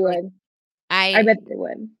bet they would. I bet they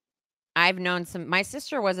would. I've known my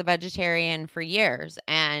sister was a vegetarian for years,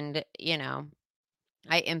 and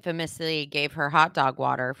I infamously gave her hot dog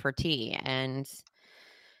water for tea, and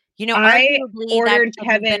I ordered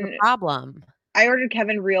Kevin problem. I ordered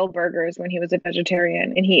Kevin real burgers when he was a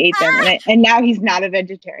vegetarian, and he ate them, and now he's not a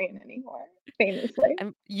vegetarian anymore. Famously,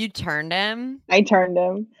 you turned him. I turned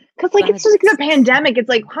him because it's just like the pandemic. It's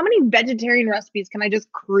like, how many vegetarian recipes can I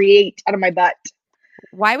just create out of my butt?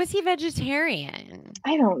 Why was he vegetarian?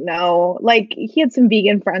 I don't know. Like, he had some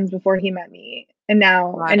vegan friends before he met me, and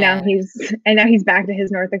now he's back to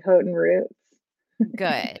his North Dakotan roots.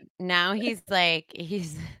 Good. Now he's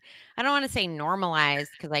I don't want to say normalized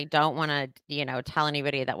because I don't want to, tell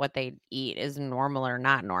anybody that what they eat is normal or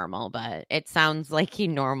not normal, but it sounds like he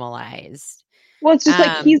normalized. Well, it's just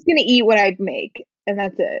like he's going to eat what I make, and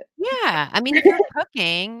that's it. Yeah. I mean, if you're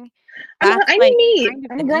cooking, I like need meat. kind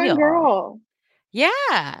of I'm the a grown deal. girl.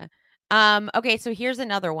 Yeah. Okay, so here's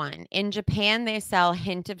another one. In Japan, they sell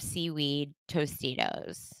hint of seaweed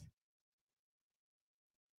Tostitos.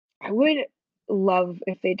 I would love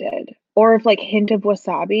if they did. Or if like hint of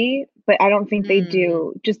wasabi, but I don't think they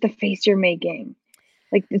do. Just the face you're making.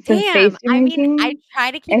 Like it's the face Damn. you're I mean, I making.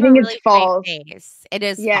 try to I keep a think it's really straight false. face. It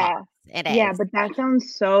is Yeah. false. It Yeah, is. but that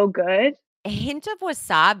sounds so good. A hint of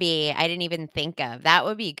wasabi, I didn't even think of. That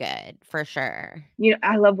would be good for sure. You know,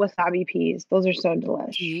 I love wasabi peas. Those are so Do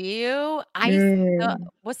delish. you?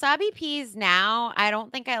 Wasabi peas now, I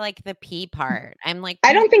don't think I like the pea part. I'm like, I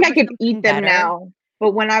can you don't think I give us could something eat them better? now.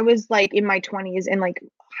 But when I was like in my 20s and like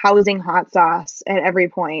housing hot sauce at every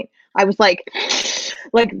point, I was like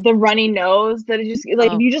the runny nose that it just like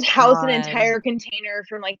if Oh you just house an god. entire container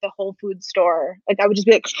from like the Whole Foods store, like I would just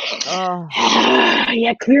be like, Oh.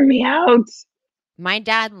 yeah, clear me out. My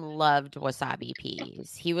dad loved wasabi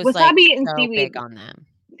peas. He was like Wasabi and so seaweed, big on them.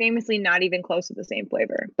 famously not even close to the same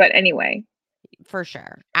flavor. But anyway, For sure.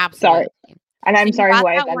 sorry. Absolutely. And So I'm you sorry who got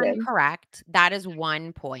I that one offended. correct. That is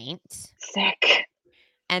 1 point. Sick.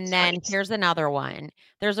 And then here's another one.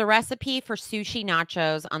 There's a recipe for sushi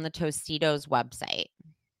nachos on the Tostitos website.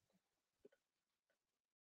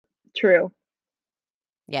 True.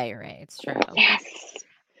 Yeah, you're right. It's true. Yes.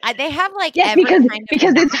 They have like Yes, every because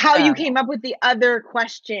kind of it's how you nacho. came up with the other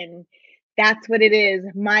question. That's what it is.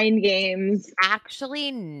 Mind games.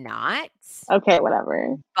 Actually not. Okay,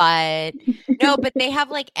 whatever. But no, but they have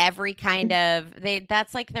like every kind of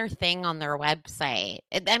that's like their thing on their website.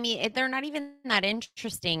 I mean, they're not even that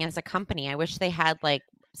interesting as a company. I wish they had like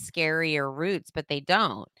scarier roots, but they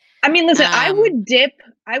don't. I mean, listen, I would dip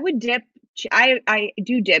I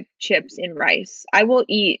do dip chips in rice. I will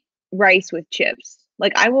eat rice with chips.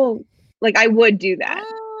 Like I would do that.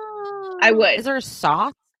 I would. Is there a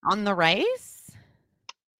sauce on the rice?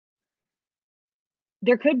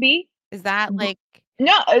 There could be. Is that like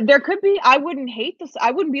No, there could be. I wouldn't hate this. I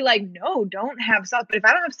wouldn't be like, no, don't have sauce. But if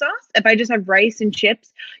I don't have sauce, if I just have rice and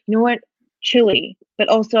chips, you know what? Chili, but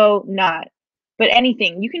also not. But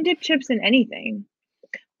anything. You can dip chips in anything.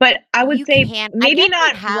 But I would say maybe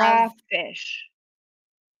not raw fish.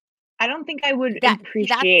 I don't think I would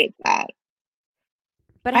appreciate that.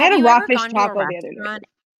 But I had a raw fish taco the other day.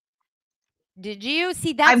 Did you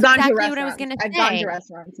see? That's exactly what I was going to say. I've gone to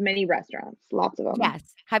restaurants, many restaurants, lots of them. Yes.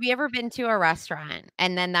 Have you ever been to a restaurant?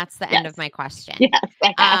 And then that's the end of my question. Yes.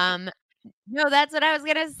 I have. No, that's what I was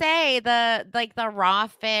gonna say. The raw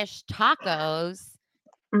fish tacos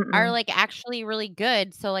are like actually really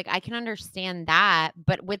good. So like I can understand that,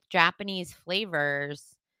 but with Japanese flavors,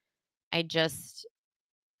 I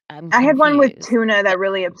had one with tuna that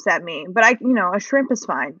really upset me. But a shrimp is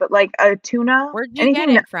fine. But like a tuna, where'd you get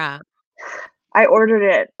it from? I ordered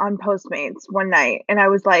it on Postmates one night, and I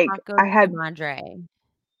was like, Madre.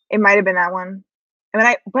 It might have been that one.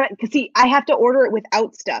 I have to order it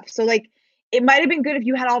without stuff. So like, it might have been good if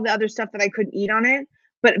you had all the other stuff that I couldn't eat on it.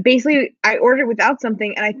 But basically, I ordered without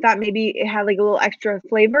something, and I thought maybe it had like a little extra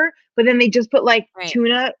flavor. But then they just put like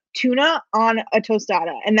tuna on a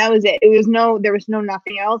tostada, and that was it. There was no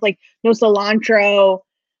nothing else, like no cilantro,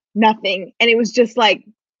 nothing, and it was just like,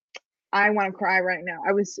 I want to cry right now.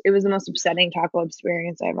 It was the most upsetting taco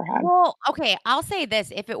experience I ever had. Well, okay, I'll say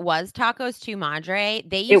this: if it was Tacos Tu Madre,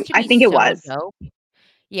 they used to be I think it was. Dope.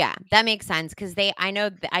 Yeah, that makes sense because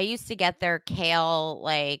I used to get their kale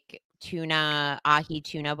like ahi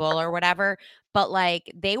tuna bowl or whatever, but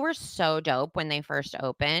like they were so dope when they first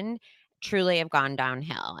opened. Truly have gone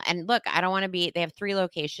downhill. And look, I don't want to they have 3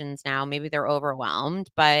 locations now. Maybe they're overwhelmed,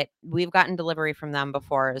 but we've gotten delivery from them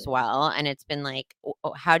before as well. And it's been like,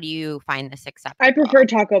 how do you find this acceptable? I prefer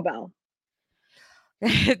Taco Bell.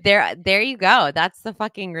 There you go. That's the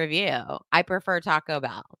fucking review. I prefer Taco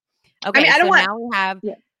Bell. Okay, now we have.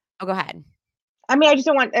 Yeah. Oh, go ahead. I mean, I just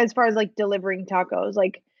don't want, as far as like delivering tacos,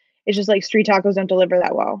 like it's just like street tacos don't deliver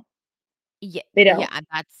that well. Yeah, they don't. Yeah,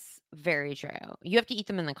 that's very true. You have to eat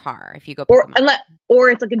them in the car if you go. Or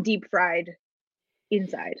it's like a deep fried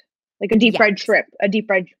inside, like a deep fried shrimp, a deep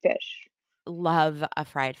fried fish. Love a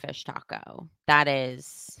fried fish taco. That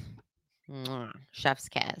is chef's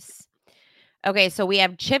kiss. Okay, so we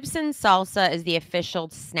have chips and salsa is the official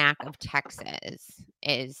snack of Texas,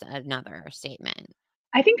 is another statement.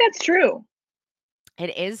 I think that's true.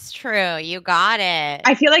 It is true. You got it.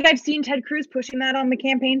 I feel like I've seen Ted Cruz pushing that on the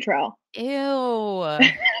campaign trail. Ew.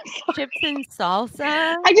 Chips and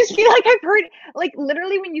salsa? I just feel like I've heard, like,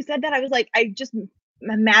 literally when you said that, I was like, I just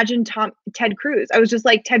imagined Ted Cruz. I was just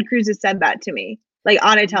like, Ted Cruz has said that to me, like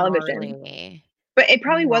on a television. But it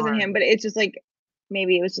probably wasn't him, but it's just like,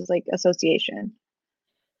 maybe it was just like association.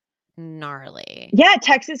 gnarly. Yeah,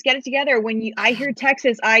 Texas, get it together. I hear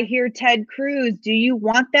Texas, I hear Ted Cruz. Do you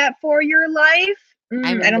want that for your life? I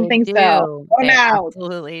mean, I don't they think do. so. Oh, They no.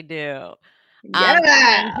 absolutely do.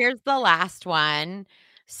 Yeah. Here's the last one.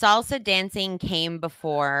 Salsa dancing came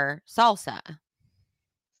before salsa.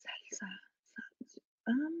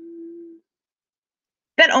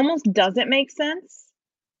 That almost doesn't make sense.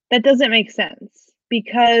 That doesn't make sense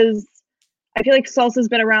because I feel like salsa's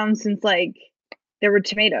been around since like there were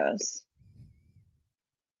tomatoes.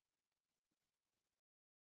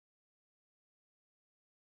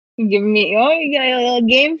 Give me, oh, you got a little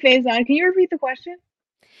game face on. Can you repeat the question?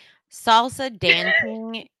 Salsa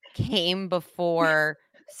dancing came before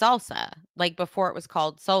salsa, like before it was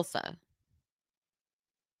called salsa.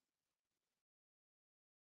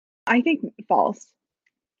 I think false.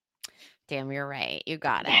 Damn, you're right. You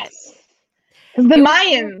got it. Yes. Because the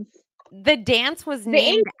Mayans. The dance was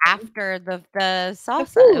named after the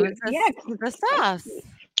salsa. The it was the sauce.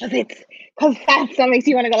 Because salsa makes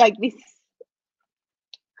you want to go like this.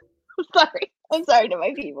 I'm sorry to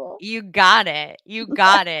my people. You got it. You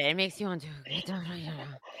got it. It makes you want to.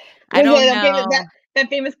 I don't know. That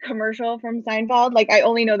famous commercial from Seinfeld. Like I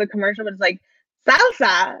only know the commercial, but it's like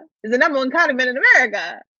salsa is the number one condiment in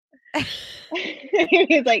America.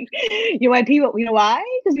 It's like, you know why people? You know why?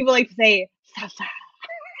 Because people like to say salsa.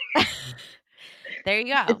 There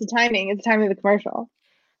you go. It's the timing. It's the timing of the commercial.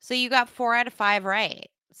 So you got 4 out of 5 right.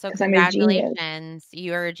 So congratulations.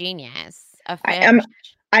 You're a genius. I'm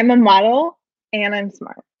a model and I'm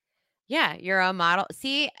smart. Yeah, you're a model.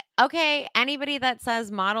 See, okay, anybody that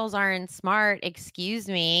says models aren't smart, excuse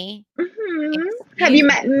me. Have you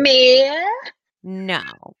met me? No.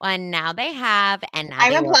 And now they have, and now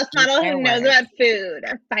I'm a plus model who knows about food.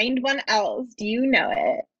 Find one else. Do you know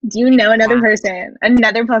it? Do you know another person?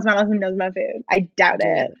 Another plus model who knows about food? I doubt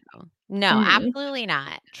it. No, absolutely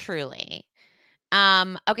not. Truly.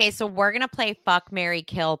 Okay, so we're gonna play Fuck, Marry,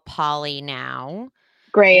 Kill Polly now.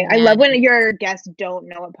 Great. I love when your guests don't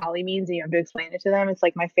know what poly means and you have to explain it to them. It's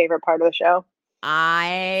like my favorite part of the show.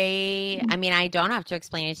 I mean, I don't have to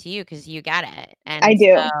explain it to you because you get it. And I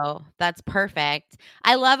do. So that's perfect.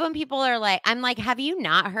 I love when people are like, I'm like, have you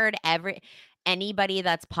not heard anybody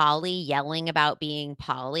that's poly yelling about being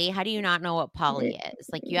poly? How do you not know what poly is?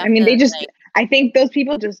 Like you have to, they just, I think those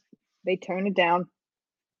people just, they tone it down.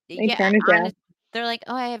 They turn it down. They're like,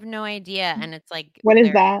 oh, I have no idea. And it's like, what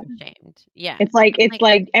is that? Ashamed. Yeah. It's like,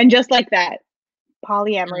 and just like that,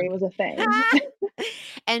 polyamory was a thing.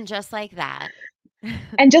 And just like that.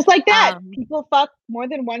 And just like that, people fuck more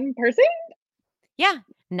than one person? Yeah.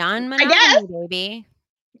 Non-monogamy, baby.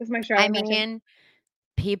 That's my show. I mean,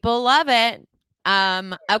 people love it.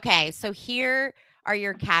 Okay. So here are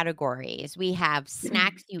your categories. We have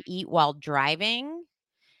snacks you eat while driving,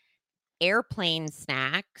 airplane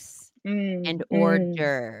snacks, and hors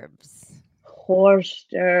d'oeuvres. Hors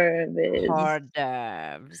d'oeuvres. Hors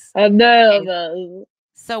d'oeuvres. Okay.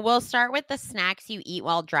 So we'll start with the snacks you eat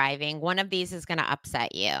while driving. One of these is going to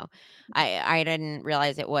upset you. I didn't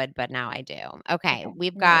realize it would, but now I do. Okay.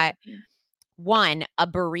 We've got 1, a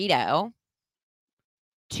burrito.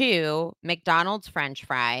 2, McDonald's French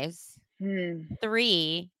fries.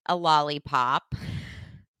 3, a lollipop,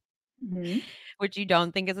 which you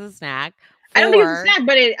don't think is a snack. 4, I don't think it's a snack,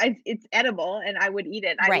 but it's edible, and I would eat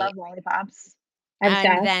it. I love lollipops.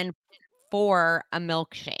 And then 4, a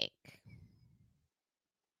milkshake.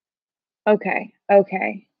 Okay.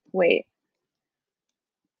 Wait.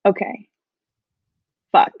 Okay.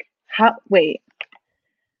 Fuck. Wait.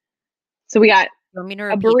 So we got a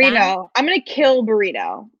burrito. I'm going to kill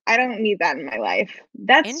burrito. I don't need that in my life.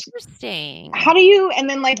 That's interesting. How do you, and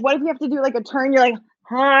then like, what if you have to do like a turn? You're like,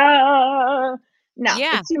 no,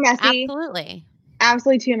 it's too messy.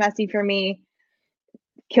 Absolutely too messy for me.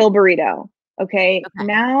 Kill burrito. Okay.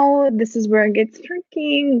 Now this is where it gets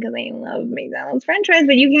tricky because I love McDonald's French fries,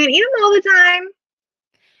 but you can't eat them all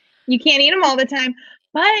the time.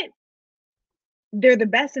 But they're the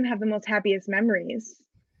best and have the most happiest memories.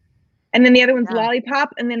 And then the other one's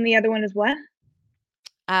lollipop, and then the other one is what?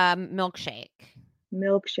 Milkshake.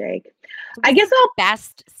 So I guess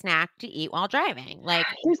best snack to eat while driving. Like,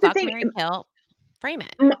 here's the thing. Frame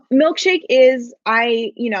it. Milkshake is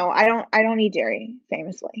I don't eat dairy,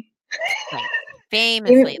 famously. Right.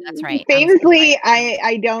 Famously, that's right. Famously,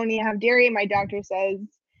 I don't have dairy. My doctor says,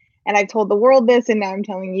 and I've told the world this, and now I'm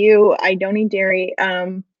telling you, I don't eat dairy.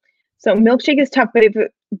 So milkshake is tough,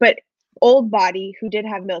 but old body who did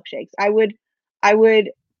have milkshakes, I would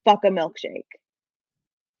fuck a milkshake,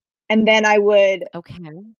 and then I would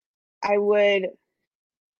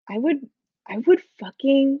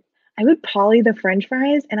poly the French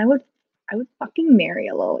fries, and I would I would fucking marry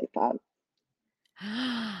a lollipop.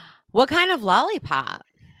 What kind of lollipop?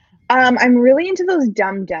 I'm really into those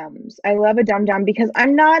Dum Dums. I love a Dum Dum because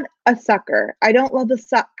I'm not a sucker. I don't love the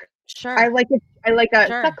suck. Sure. I like it. I like a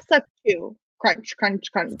Sure. suck too. Crunch,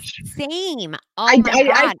 crunch, crunch. Same. Oh my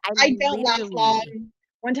God. I don't last long.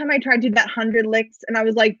 One time I tried to do that 100 licks and I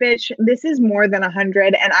was like, bitch, this is more than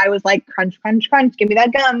 100. And I was like, crunch, crunch, crunch. Give me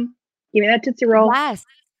that gum. Give me that Tootsie Roll. Yes.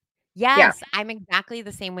 Yeah. Yes. I'm exactly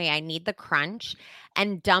the same way. I need the crunch.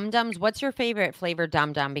 And Dum Dums, what's your favorite flavor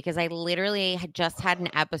Dum Dum? Because I literally had just had an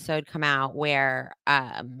episode come out where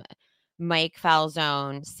Mike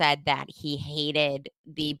Falzone said that he hated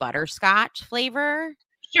the butterscotch flavor.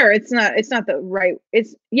 Sure, it's not the right.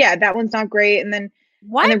 That one's not great. And then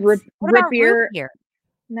what? And what about root beer?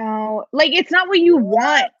 No, like it's not what you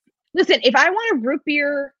want. Listen, if I want a root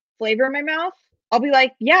beer flavor in my mouth, I'll be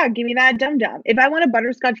like, yeah, give me that Dum Dum. If I want a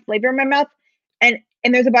butterscotch flavor in my mouth,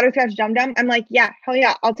 and there's a butterscotch Dum Dum, I'm like, yeah, hell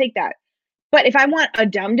yeah, I'll take that. But if I want a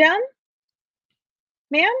Dum Dum,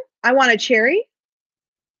 man, I want a cherry.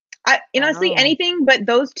 Honestly, anything but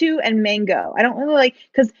those two and mango. I don't really like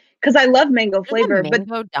because I love mango flavor.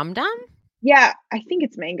 Mango Dum Dum? Yeah, I think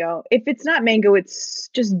it's mango. If it's not mango, it's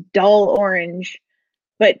just dull orange.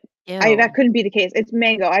 But that couldn't be the case. It's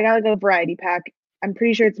mango. I got like a variety pack. I'm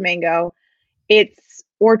pretty sure it's mango.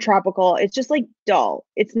 Or tropical. It's just like dull.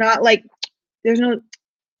 It's not like there's no,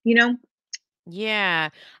 Yeah.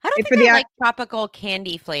 I don't think I like tropical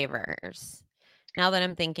candy flavors. Now that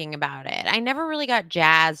I'm thinking about it, I never really got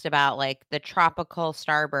jazzed about like the tropical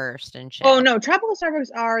Starburst and shit. Oh no, tropical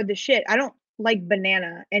Starbursts are the shit. I don't like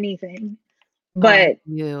banana anything, but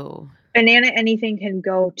banana anything can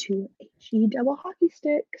go to HE double hockey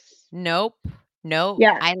sticks. Nope.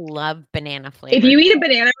 Yeah, I love banana flavor. If you eat a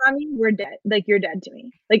banana on me, we're dead. Like you're dead to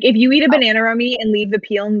me. Like if you eat a banana on me and leave the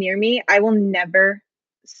peel near me, I will never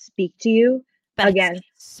speak to you again.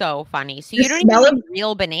 So funny. So you don't even eat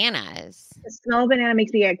real bananas. The smell of banana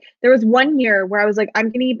makes me gag. There was one year where I was like, I'm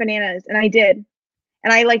gonna eat bananas, and I did,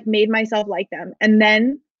 and I like made myself like them, and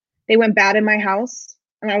then they went bad in my house,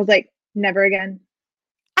 and I was like, never again.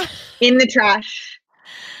 In the trash.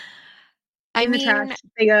 The trash.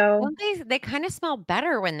 They go. They kind of smell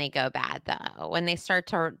better when they go bad, though. When they start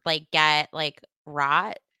to like get like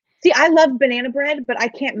rot. See, I love banana bread, but I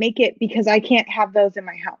can't make it because I can't have those in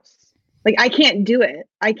my house. Like I can't do it.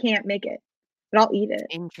 I can't make it, but I'll eat it.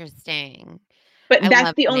 Interesting. But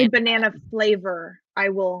that's the only banana flavor I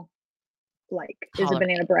will like is a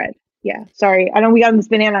banana bread. Yeah, sorry. I know we got this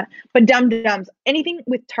banana, but Dum Dums, anything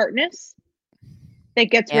with tartness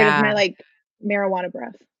that gets rid of my like marijuana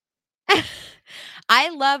breath. I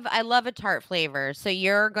love a tart flavor. So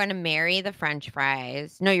you're going to marry the French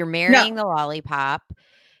fries. No, you're marrying the lollipop.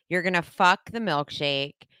 You're going to fuck the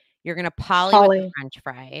milkshake. You're going to poly with the French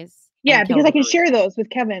fries. Yeah, because I can share those with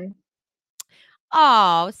Kevin.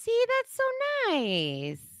 Oh, see, that's so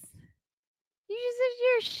nice. You just said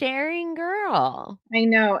you're a sharing girl. I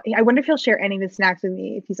know. I wonder if he'll share any of his snacks with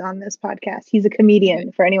me if he's on this podcast. He's a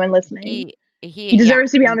comedian for anyone listening. He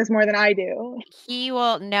deserves to be on this more than I do. He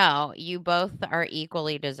will. No, you both are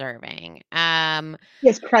equally deserving.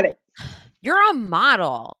 Yes, credit. You're a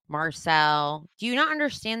model, Marcel. Do you not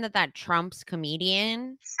understand that trumps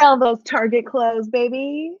comedian? Sell those Target clothes,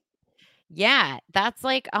 baby. Yeah, that's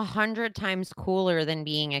like 100 times cooler than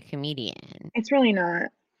being a comedian. It's really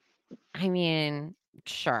not. I mean,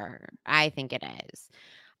 sure. I think it is.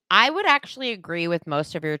 I would actually agree with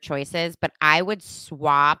most of your choices, but I would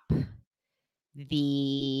swap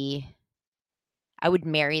I would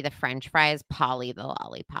marry the French fries, poly the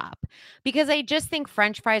lollipop, because I just think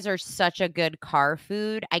French fries are such a good car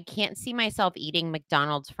food. I can't see myself eating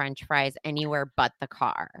McDonald's French fries anywhere but the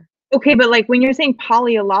car. Okay, but like when you're saying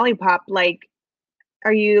poly a lollipop, like,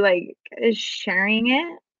 are you like sharing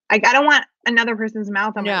it? Like, I don't want another person's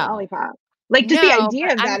mouth on my lollipop. Like, just the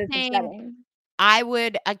idea of that is upsetting. I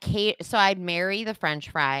would so I'd marry the French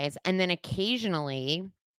fries, and then occasionally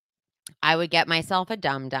I would get myself a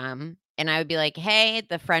Dum Dum, and I would be like, hey,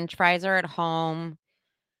 the French fries are at home.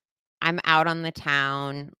 I'm out on the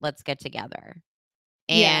town. Let's get together.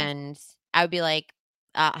 And I would be like,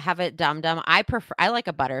 have a Dum Dum. I like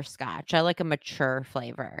a butterscotch. I like a mature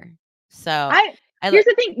flavor. So here's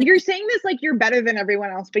the thing. You're saying this like you're better than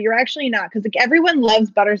everyone else, but you're actually not, because like everyone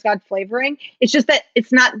loves butterscotch flavoring. It's just that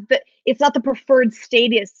it's not the preferred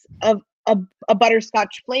status of a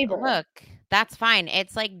butterscotch flavor. Look, that's fine.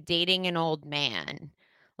 It's like dating an old man.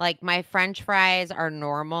 Like my French fries are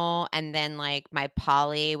normal, and then like my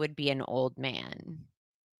poly would be an old man.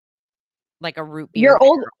 Like a root beer.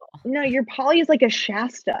 No, your poly is like a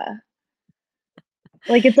Shasta.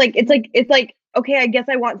 Like it's like okay, I guess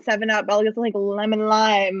I want 7-Up. I'll get like lemon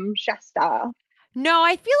lime Shasta. No,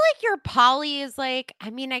 I feel like your poly is like, I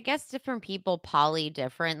mean, I guess different people poly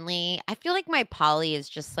differently. I feel like my poly is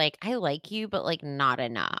just like, I like you, but like not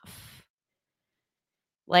enough.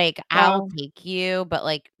 Like, I'll Wow. take you, but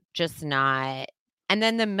like just not. And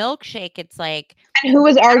then the milkshake, it's like, And who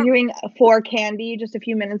was arguing for candy just a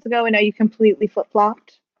few minutes ago, and now you completely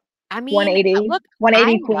flip-flopped? I mean, 180. look,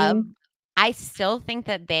 180 queen. I still think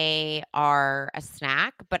that they are a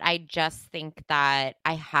snack, but I just think that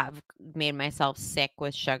I have made myself sick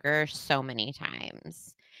with sugar so many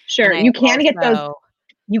times. Sure, And you can get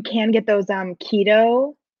those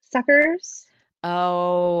keto suckers.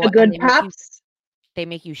 Oh, The Good Pops. They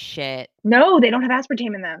make you shit. No, they don't have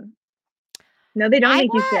aspartame in them. No, they don't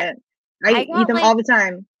make you shit. I eat them all the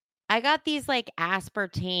time. I got these like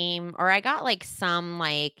aspartame, or I got like some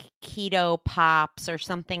like keto pops or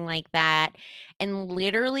something like that, and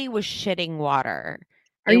literally was shitting water.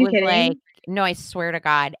 Are you kidding? Like, no, I swear to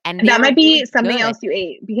God. And that might be something else you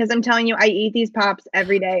ate, because I'm telling you, I eat these pops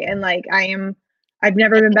every day, and like I've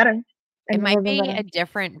never been better. It might be a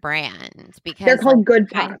different brand, because they're called Good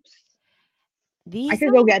Pops. These I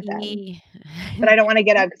could go get them, but I don't want to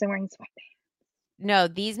get up because I'm wearing sweatpants. No,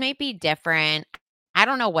 these might be different. I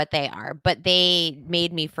don't know what they are, but they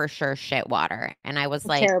made me for sure shit water. And I was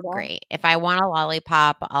like, terrible. Great. If I want a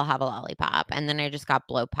lollipop, I'll have a lollipop. And then I just got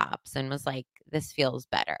blow pops and was like, this feels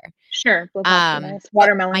better. Sure. Blow pops are nice.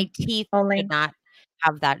 Watermelon. My teeth did not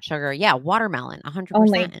have that sugar. Yeah, watermelon,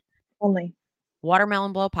 100%. Only.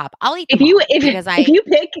 Watermelon blow pop. I'll eat if you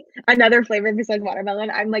pick another flavor besides watermelon,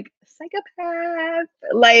 I'm like, psychopath.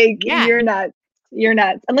 Like, you're nuts. You're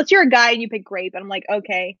nuts. Unless you're a guy and you pick grape, and I'm like,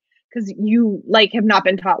 okay, because you like have not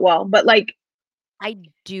been taught well. But like, I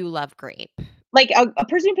do love grape. Like a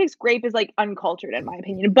person who picks grape is like uncultured in my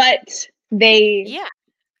opinion. But they,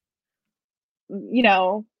 you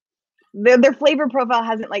know, their flavor profile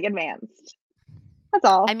hasn't like advanced. That's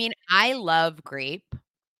all. I mean, I love grape.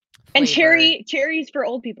 And cherries for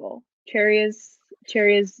old people. Cherry is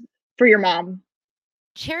for your mom.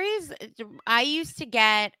 Cherries, I used to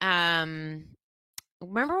get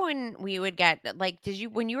remember when we would get like,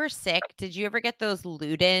 when you were sick, did you ever get those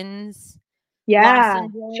Ludens? Yeah.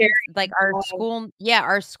 Like our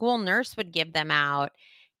school nurse would give them out,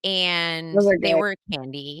 and they were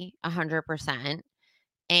candy 100%.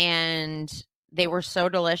 And they were so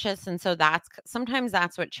delicious. And so sometimes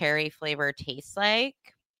that's what cherry flavor tastes like.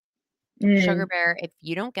 Sugar Bear, if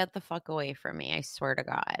you don't get the fuck away from me, I swear to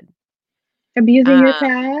God. Abusing your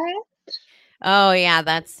cat? Oh yeah,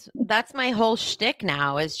 that's my whole shtick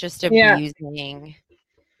now, is just abusing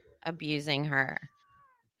her.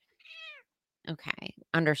 Okay,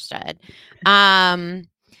 understood.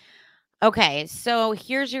 Okay, so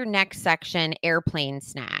here's your next section: airplane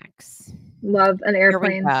snacks. Love an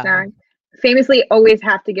airplane snack. Famously, always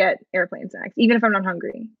have to get airplane snacks, even if I'm not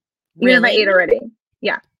hungry. Even if I ate already.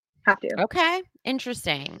 Yeah. Have to. Okay.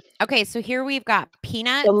 Interesting. Okay. So here we've got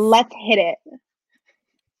peanuts. So let's hit it.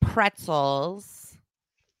 Pretzels.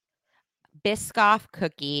 Biscoff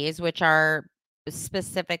cookies, which are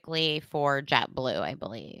specifically for JetBlue, I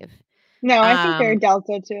believe. No, I think they're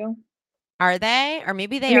Delta too. Are they? Or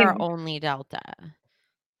maybe they are only Delta.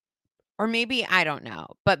 Or maybe, I don't know.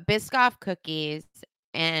 But Biscoff cookies.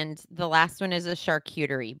 And the last one is a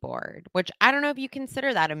charcuterie board, which I don't know if you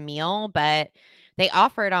consider that a meal, but they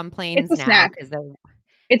offer it on planes now. Snack.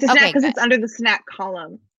 It's a snack because it's under the snack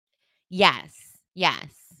column. Yes.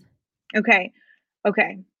 Okay.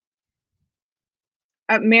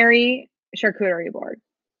 Marry charcuterie board.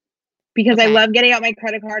 Because I love getting out my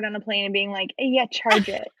credit card on a plane and being like, hey, yeah, charge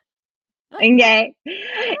it. Okay.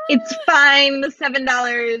 It's fine. The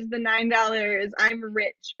 $7, the $9. I'm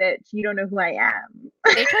rich, bitch. You don't know who I am.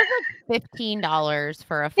 They charge like $15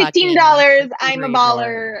 for a $15. I'm a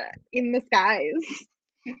baller in the skies.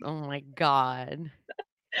 Oh my God.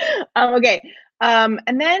 Okay.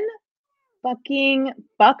 And then fucking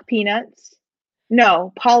Buck Peanuts.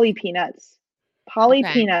 No, Polly Peanuts. Polly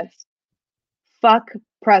Peanuts. Fuck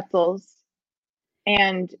pretzels.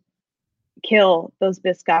 And kill those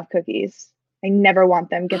Biscoff cookies. I never want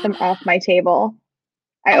them. Get them off my table.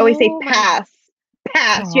 I always say pass.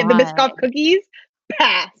 Pass. You have the Biscoff cookies?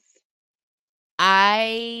 Pass.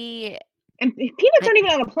 And peanuts aren't even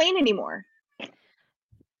on a plane anymore.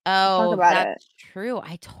 Oh, that's true.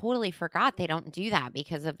 I totally forgot they don't do that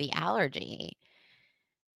because of the allergy.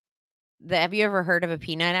 Have you ever heard of a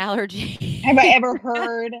peanut allergy? Have I ever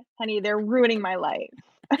heard? Honey, they're ruining my life.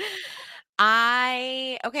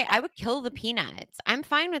 I would kill the peanuts. I'm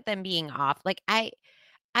fine with them being off. Like I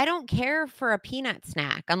don't care for a peanut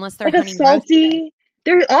snack unless they're like a salty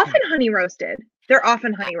They're often honey roasted.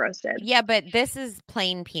 Yeah, but this is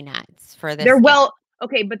plain peanuts for this.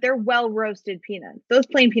 Okay, but they're well roasted peanuts. Those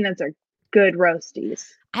plain peanuts are good roasties.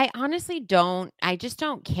 I honestly don't. I just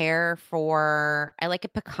don't care for. I like a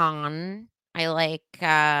pecan. I like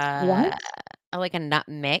What? I like a nut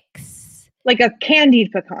mix. Like a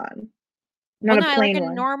candied pecan. Not a plain I like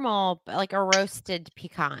one. a normal, like a roasted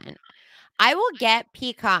pecan. I will get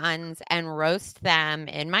pecans and roast them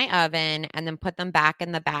in my oven and then put them back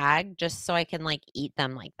in the bag just so I can like eat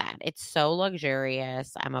them like that. It's so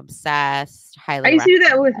luxurious. I'm obsessed. Highly I used to do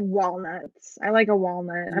that with recommend it. walnuts. I like a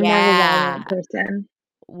walnut. I'm more of a Yeah. walnut person.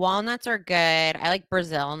 Walnuts are good. I like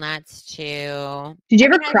Brazil nuts too. Did you I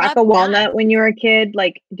ever mean, I crack love a walnut nuts. when you were a kid?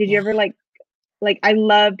 Like, did you Yeah. ever like I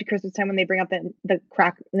loved Christmas time when they bring up the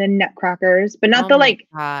nutcrackers, but not Oh the my like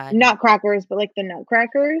God. nutcrackers, but like the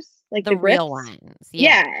nutcrackers, like the real grips. ones.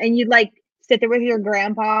 Yeah, and you'd like sit there with your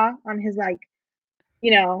grandpa on his like,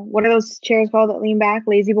 what are those chairs called that lean back,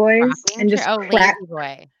 lazy boys, Rocking and just chair. Oh, crack lazy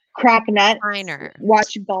boy. nuts, Recliner.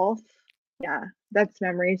 watch golf. Yeah, that's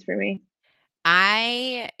memories for me.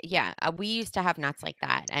 We used to have nuts like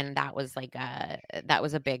that, and that was like that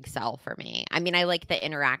was a big sell for me. I mean, I like the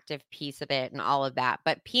interactive piece of it and all of that,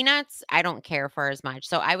 but peanuts I don't care for as much.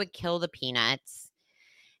 So I would kill the peanuts,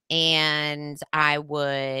 and I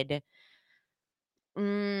would.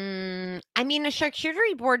 I mean, a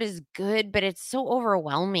charcuterie board is good, but it's so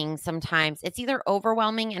overwhelming sometimes. It's either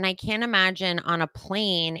overwhelming, and I can't imagine on a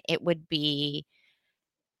plane it would be.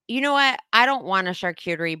 You know what? I don't want a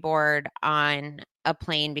charcuterie board on a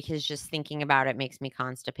plane because just thinking about it makes me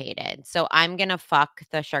constipated. So I'm going to fuck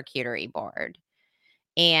the charcuterie board,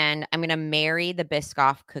 and I'm going to marry the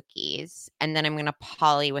Biscoff cookies, and then I'm going to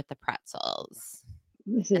poly with the pretzels.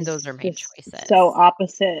 And those are my choices. So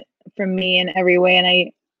opposite from me in every way. And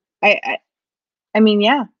I mean,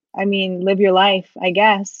 yeah. I mean, live your life, I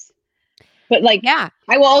guess. But like, yeah,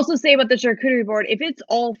 I will also say about the charcuterie board, if it's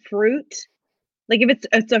all fruit, like if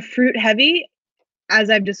it's a fruit heavy, as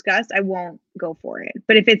I've discussed, I won't go for it.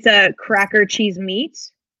 But if it's a cracker cheese meat,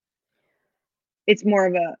 it's more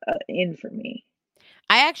of a in for me.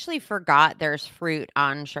 I actually forgot there's fruit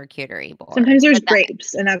on charcuterie board. Sometimes there's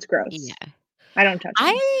grapes, and that's gross. Yeah. I don't touch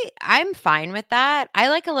them. I'm fine with that. I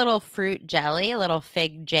like a little fruit jelly, a little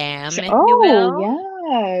fig jam, if you Oh, will.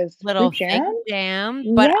 yes. Little Fruit fig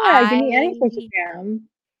jam. But yeah, give me any sort of jam.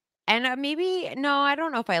 And maybe no, I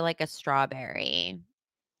don't know if I like a strawberry.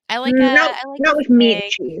 I like not with meat and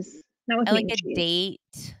fig. cheese. Not with I meat like and a cheese.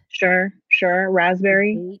 date. Sure.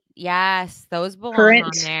 Raspberry. Yes, those belong Currant,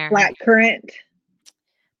 on there. black currant.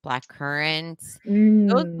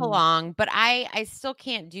 Those belong, but I still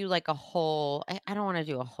can't do like a whole. I don't want to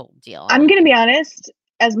do a whole deal. I'm gonna be honest.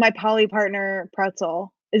 As my poly partner,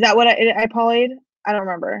 pretzel. Is that what I polyed? I don't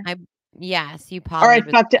remember. Yes, you polyed. Or I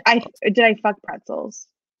fucked it. Did I fuck pretzels?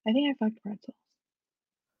 I think I fucked pretzels.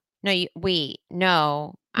 No,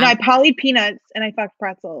 no. No, I polyed peanuts and I fucked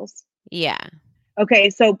pretzels. Yeah. Okay,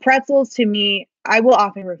 so pretzels to me, I will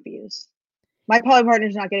often refuse. My poly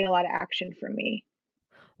partner's not getting a lot of action from me.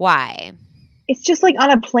 Why? It's just like on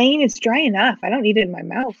a plane, it's dry enough. I don't need it in my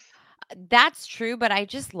mouth. That's true, but I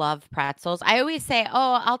just love pretzels. I always say,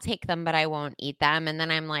 "Oh, I'll take them, but I won't eat them." And then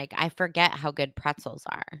I'm like, I forget how good pretzels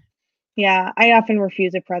are. Yeah, I often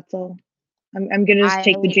refuse a pretzel. I'm gonna just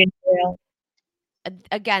take the ginger ale.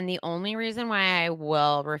 Again, the only reason why I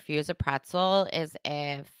will refuse a pretzel is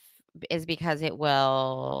because it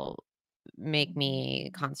will make me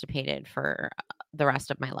constipated for the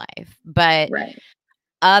rest of my life. But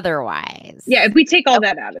otherwise, yeah, if we take all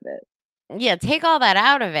that out of it. Yeah, take all that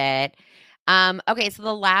out of it. Okay, so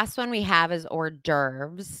the last one we have is hors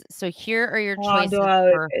d'oeuvres. So here are your choices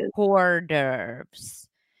for hors d'oeuvres.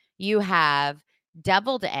 You have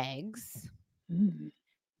deviled eggs,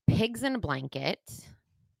 pigs in a blanket,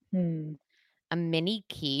 a mini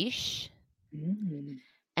quiche,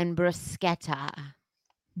 and bruschetta.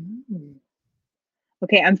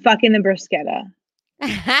 Okay, I'm fucking the bruschetta.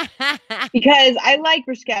 Because I like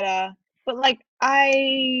bruschetta, but like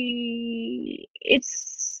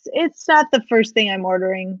it's not the first thing I'm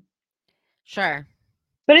ordering. Sure.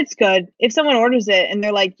 But it's good. If someone orders it and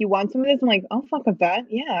they're like, "You want some of this?" I'm like, "I'll fuck with that.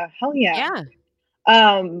 Yeah, hell yeah."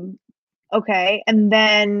 Yeah. Okay, and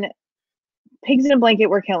then pigs in a blanket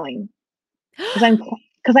we're killing. Cuz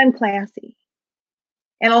I'm classy.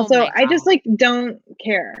 And also I just like don't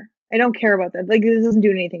care. I don't care about that. Like this doesn't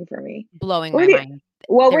do anything for me. Blowing my mind.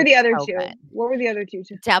 What were the other two? What were the other two?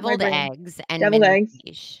 Deviled eggs and deviled mini eggs.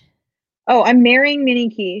 Quiche. Oh, I'm marrying mini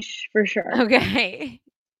quiche for sure. Okay.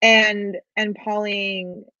 And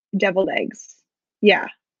polying deviled eggs. Yeah.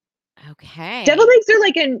 Okay. Deviled eggs are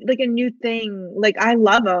like a new thing. Like I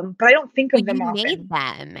love them, but I don't think of But them you often. made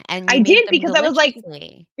them, and I you made did them because I was like,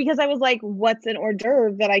 deliciously. what's an hors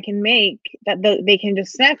d'oeuvre that I can make that they can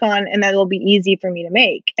just snack on, and that'll be easy for me to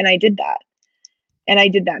make. And I did that, and I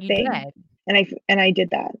did that You thing, did. and I did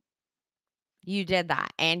that. You did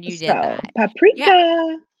that, and you did So that. paprika.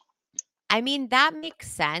 Yeah. I mean, that makes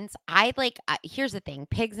sense. I like, here's the thing,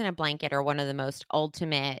 pigs in a blanket are one of the most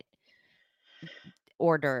ultimate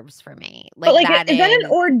hors d'oeuvres for me. But Like like, that is that an is,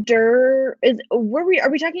 hors d'oeuvre? Are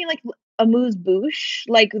we talking like amuse bouche,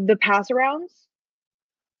 like the pass arounds?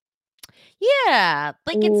 yeah.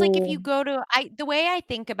 Like it's like if you Ooh. go to, the way I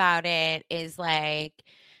think about it is like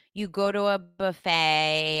you go to a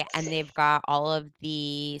buffet and they've got all of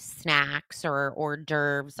the snacks or hors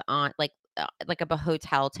d'oeuvres on like a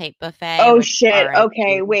hotel type buffet, Oh which shit. RIP.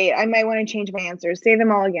 Okay, wait. I might want to change my answers. Say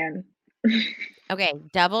them all again. Okay,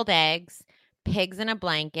 deviled eggs, pigs in a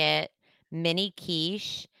blanket, mini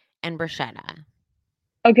quiche, and bruschetta.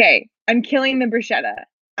 Okay, I'm killing the bruschetta.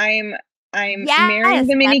 I'm marrying Yes,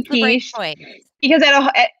 the mini that's the right quiche choice. because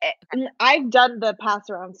I've done the pass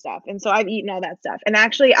around stuff, and so I've eaten all that stuff. And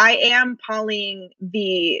actually, I am polying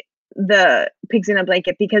the pigs in a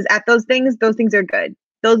blanket because at those things are good.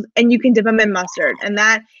 Those, and you can dip them in mustard. And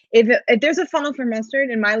that if there's a funnel for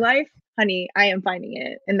mustard in my life, honey, I am finding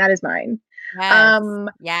it, and that is mine. Yes,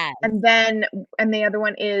 yes. And then the other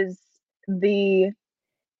one is the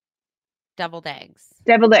Deviled eggs.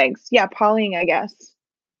 deviled eggs. Yeah, polying, I guess.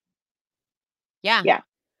 Yeah. Yeah.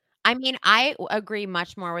 I mean, I agree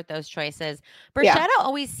much more with those choices. Yeah. Bruschetta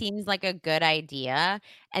always seems like a good idea,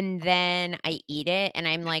 and then I eat it, and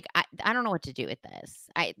I'm like, I don't know what to do with this.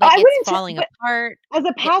 I It's wouldn't falling apart. as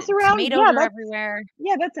a pass around. Tomatoes Yeah, are everywhere.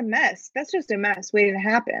 Yeah, that's a mess. That's just a mess waiting to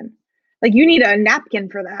happen. Like you need a napkin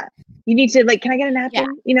for that. You need to like, can I get a napkin?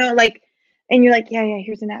 Yeah. You know, like, and you're like, yeah,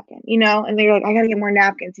 here's a napkin. You know, and they're like, I gotta get more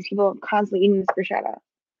napkins. These people are constantly eating this bruschetta.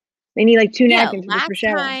 They need like 2 Yeah, napkins for this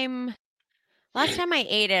bruschetta. last time I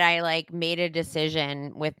ate it, I like made a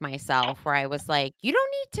decision with myself where I was like, you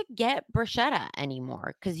don't need to get bruschetta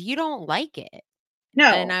anymore because you don't like it. No,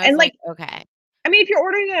 And I was like, okay. I mean, if you're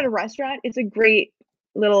ordering it at a restaurant, it's a great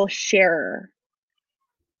little share.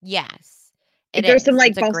 Yes. If there's some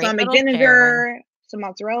like It's a great balsamic little share. vinegar, some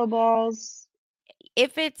mozzarella balls.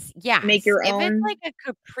 If it's Make your if own. it's like a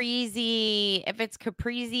caprese, if it's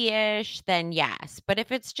caprese-ish, then yes. But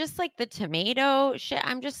if it's just like the tomato shit,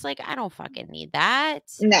 I'm just like, I don't fucking need that.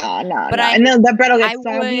 No. But And then the bread will get I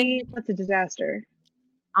soggy. That's a disaster.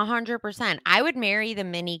 100%. I would marry the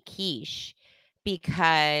mini quiche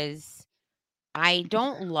because I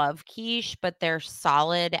don't love quiche, but they're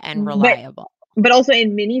solid and reliable. But also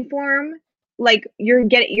in mini form, like you're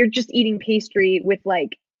just eating pastry with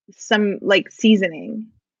like some like seasoning,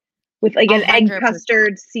 with like an 100%. Egg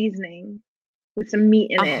custard seasoning with some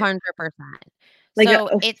meat in it. 100%. Like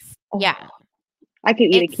so it's yeah. I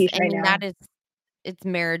could eat a quiche right now. It's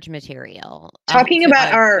marriage material. Talking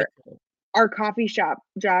about our coffee shop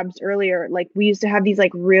jobs earlier, like we used to have these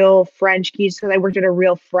like real French quiches because I worked at a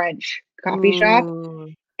real French coffee shop,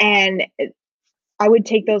 and I would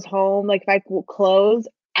take those home. Like if I close,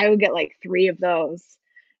 I would get like 3 of those,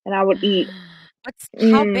 and I would eat.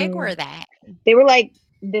 How big were they? They were like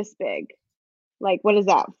this big. Like what is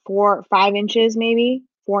that? 4, 5 inches, maybe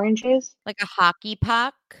 4 inches. Like a hockey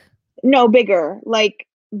puck? No, bigger. Like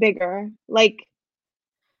bigger. Like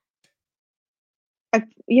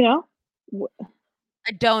you know,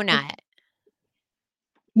 a donut.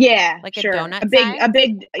 Yeah, like sure. A donut. A big,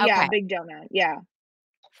 size? Yeah, a big donut. Yeah.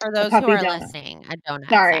 For those who are listening, a donut.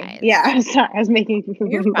 Sorry. Size. Yeah, I'm sorry. I was making.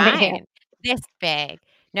 You're fine. This big.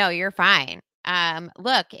 No, you're fine.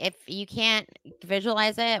 Look, if you can't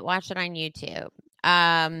visualize it, watch it on YouTube.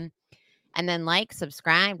 And then like,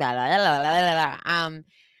 subscribe. Blah, blah, blah, blah,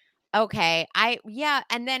 blah. Okay.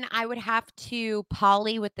 And then I would have to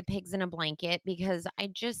poly with the pigs in a blanket because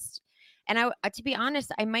to be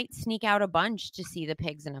honest, I might sneak out a bunch to see the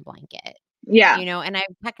pigs in a blanket. Yeah. You know, and I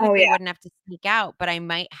technically wouldn't have to sneak out, but I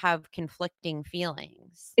might have conflicting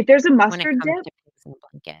feelings. If there's a mustard dip, to pigs in a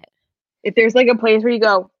blanket. If there's like a place where you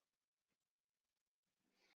go.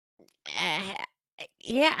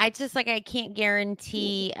 Yeah, I just like, I can't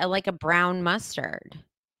guarantee like a brown mustard.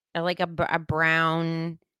 Or like a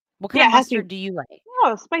brown. What kind of mustard do you like?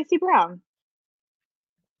 Oh, spicy brown.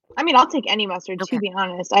 I mean, I'll take any mustard, to be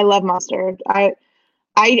honest. I love mustard. I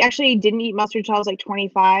actually didn't eat mustard until I was like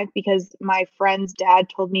 25 because my friend's dad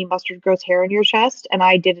told me mustard grows hair in your chest, and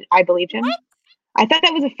I believed him. What? I thought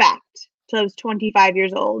that was a fact till I was 25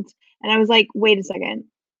 years old. And I was like, wait a second.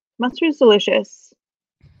 Mustard's delicious.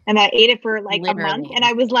 And I ate it for like a month, and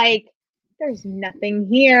I was like, there's nothing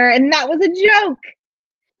here. And that was a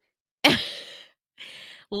joke.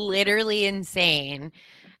 Literally insane.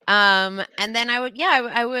 And then I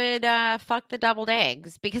would fuck the deviled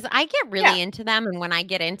eggs because I get really into them. And when I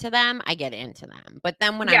get into them, I get into them. But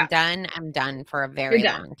then when I'm done for a very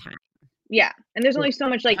long time. Yeah. And there's only so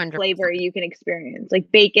much like 100%. Flavor you can experience,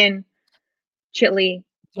 like bacon, chili.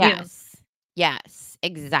 Yes. Yes,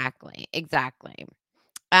 exactly. Exactly.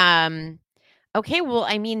 Okay, well,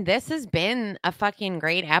 I mean, this has been a fucking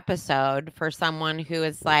great episode for someone who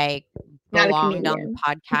is like belonged on the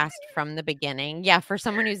podcast from the beginning. Yeah, for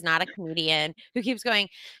someone who's not a comedian who keeps going,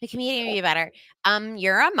 a comedian would be better.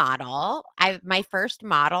 You're a model. My first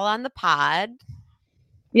model on the pod.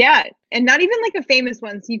 Yeah, and not even like a famous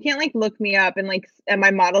one. So you can't like look me up and like at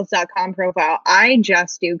my models.com profile. I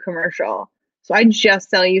just do commercial. So I just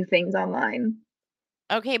sell you things online.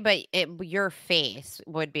 Okay, but your face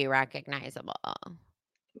would be recognizable.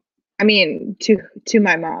 I mean, to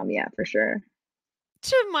my mom, yeah, for sure.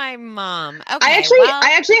 To my mom. Okay.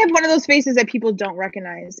 I actually have one of those faces that people don't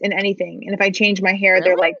recognize in anything. And if I change my hair,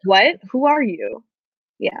 they're like, "What? Who are you?"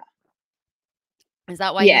 Yeah. Is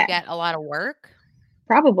that why you get a lot of work?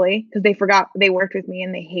 Probably because they forgot they worked with me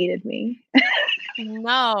and they hated me.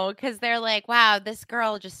 No, because they're like, wow, this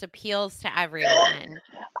girl just appeals to everyone.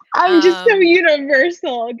 I'm just so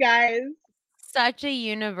universal, guys. Such a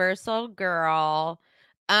universal girl.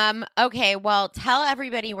 Okay, well, tell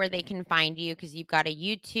everybody where they can find you because you've got a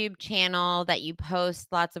YouTube channel that you post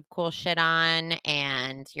lots of cool shit on,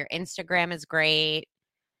 and your Instagram is great.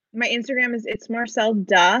 My Instagram is It's Marcelle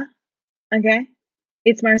Duh. Okay.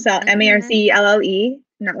 It's Marcelle, Marcelle,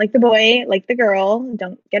 not like the boy, like the girl.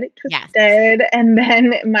 Don't get it twisted. Yes. And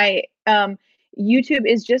then my YouTube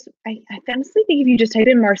is just, I honestly think if you just type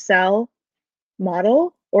in Marcelle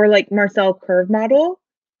model or like Marcelle curve model,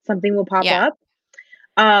 something will pop up.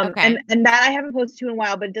 And that I haven't posted to in a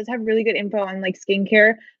while, but it does have really good info on like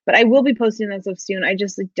skincare. But I will be posting that stuff soon. I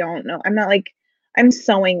just like, don't know. I'm not like, I'm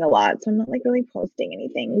sewing a lot, so I'm not like really posting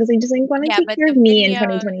anything because I just like want to take care of me in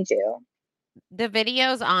 2022. The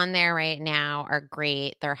videos on there right now are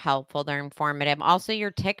great. They're helpful. They're informative. Also,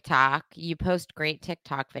 your TikTok, you post great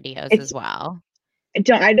TikTok videos as well.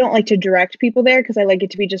 I don't like to direct people there because I like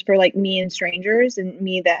it to be just for like me and strangers and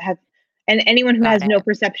me that have, and anyone who has no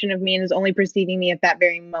perception of me and is only perceiving me at that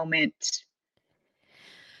very moment.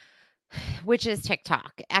 Which is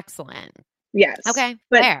TikTok. Excellent. Yes. Okay.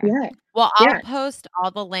 But fair. Yeah. Well, I'll post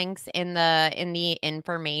all the links in the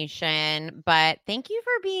information. But thank you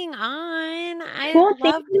for being on. I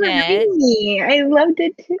loved it. I loved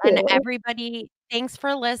it too. And everybody, thanks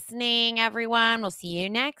for listening, everyone. We'll see you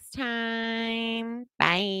next time.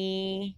 Bye.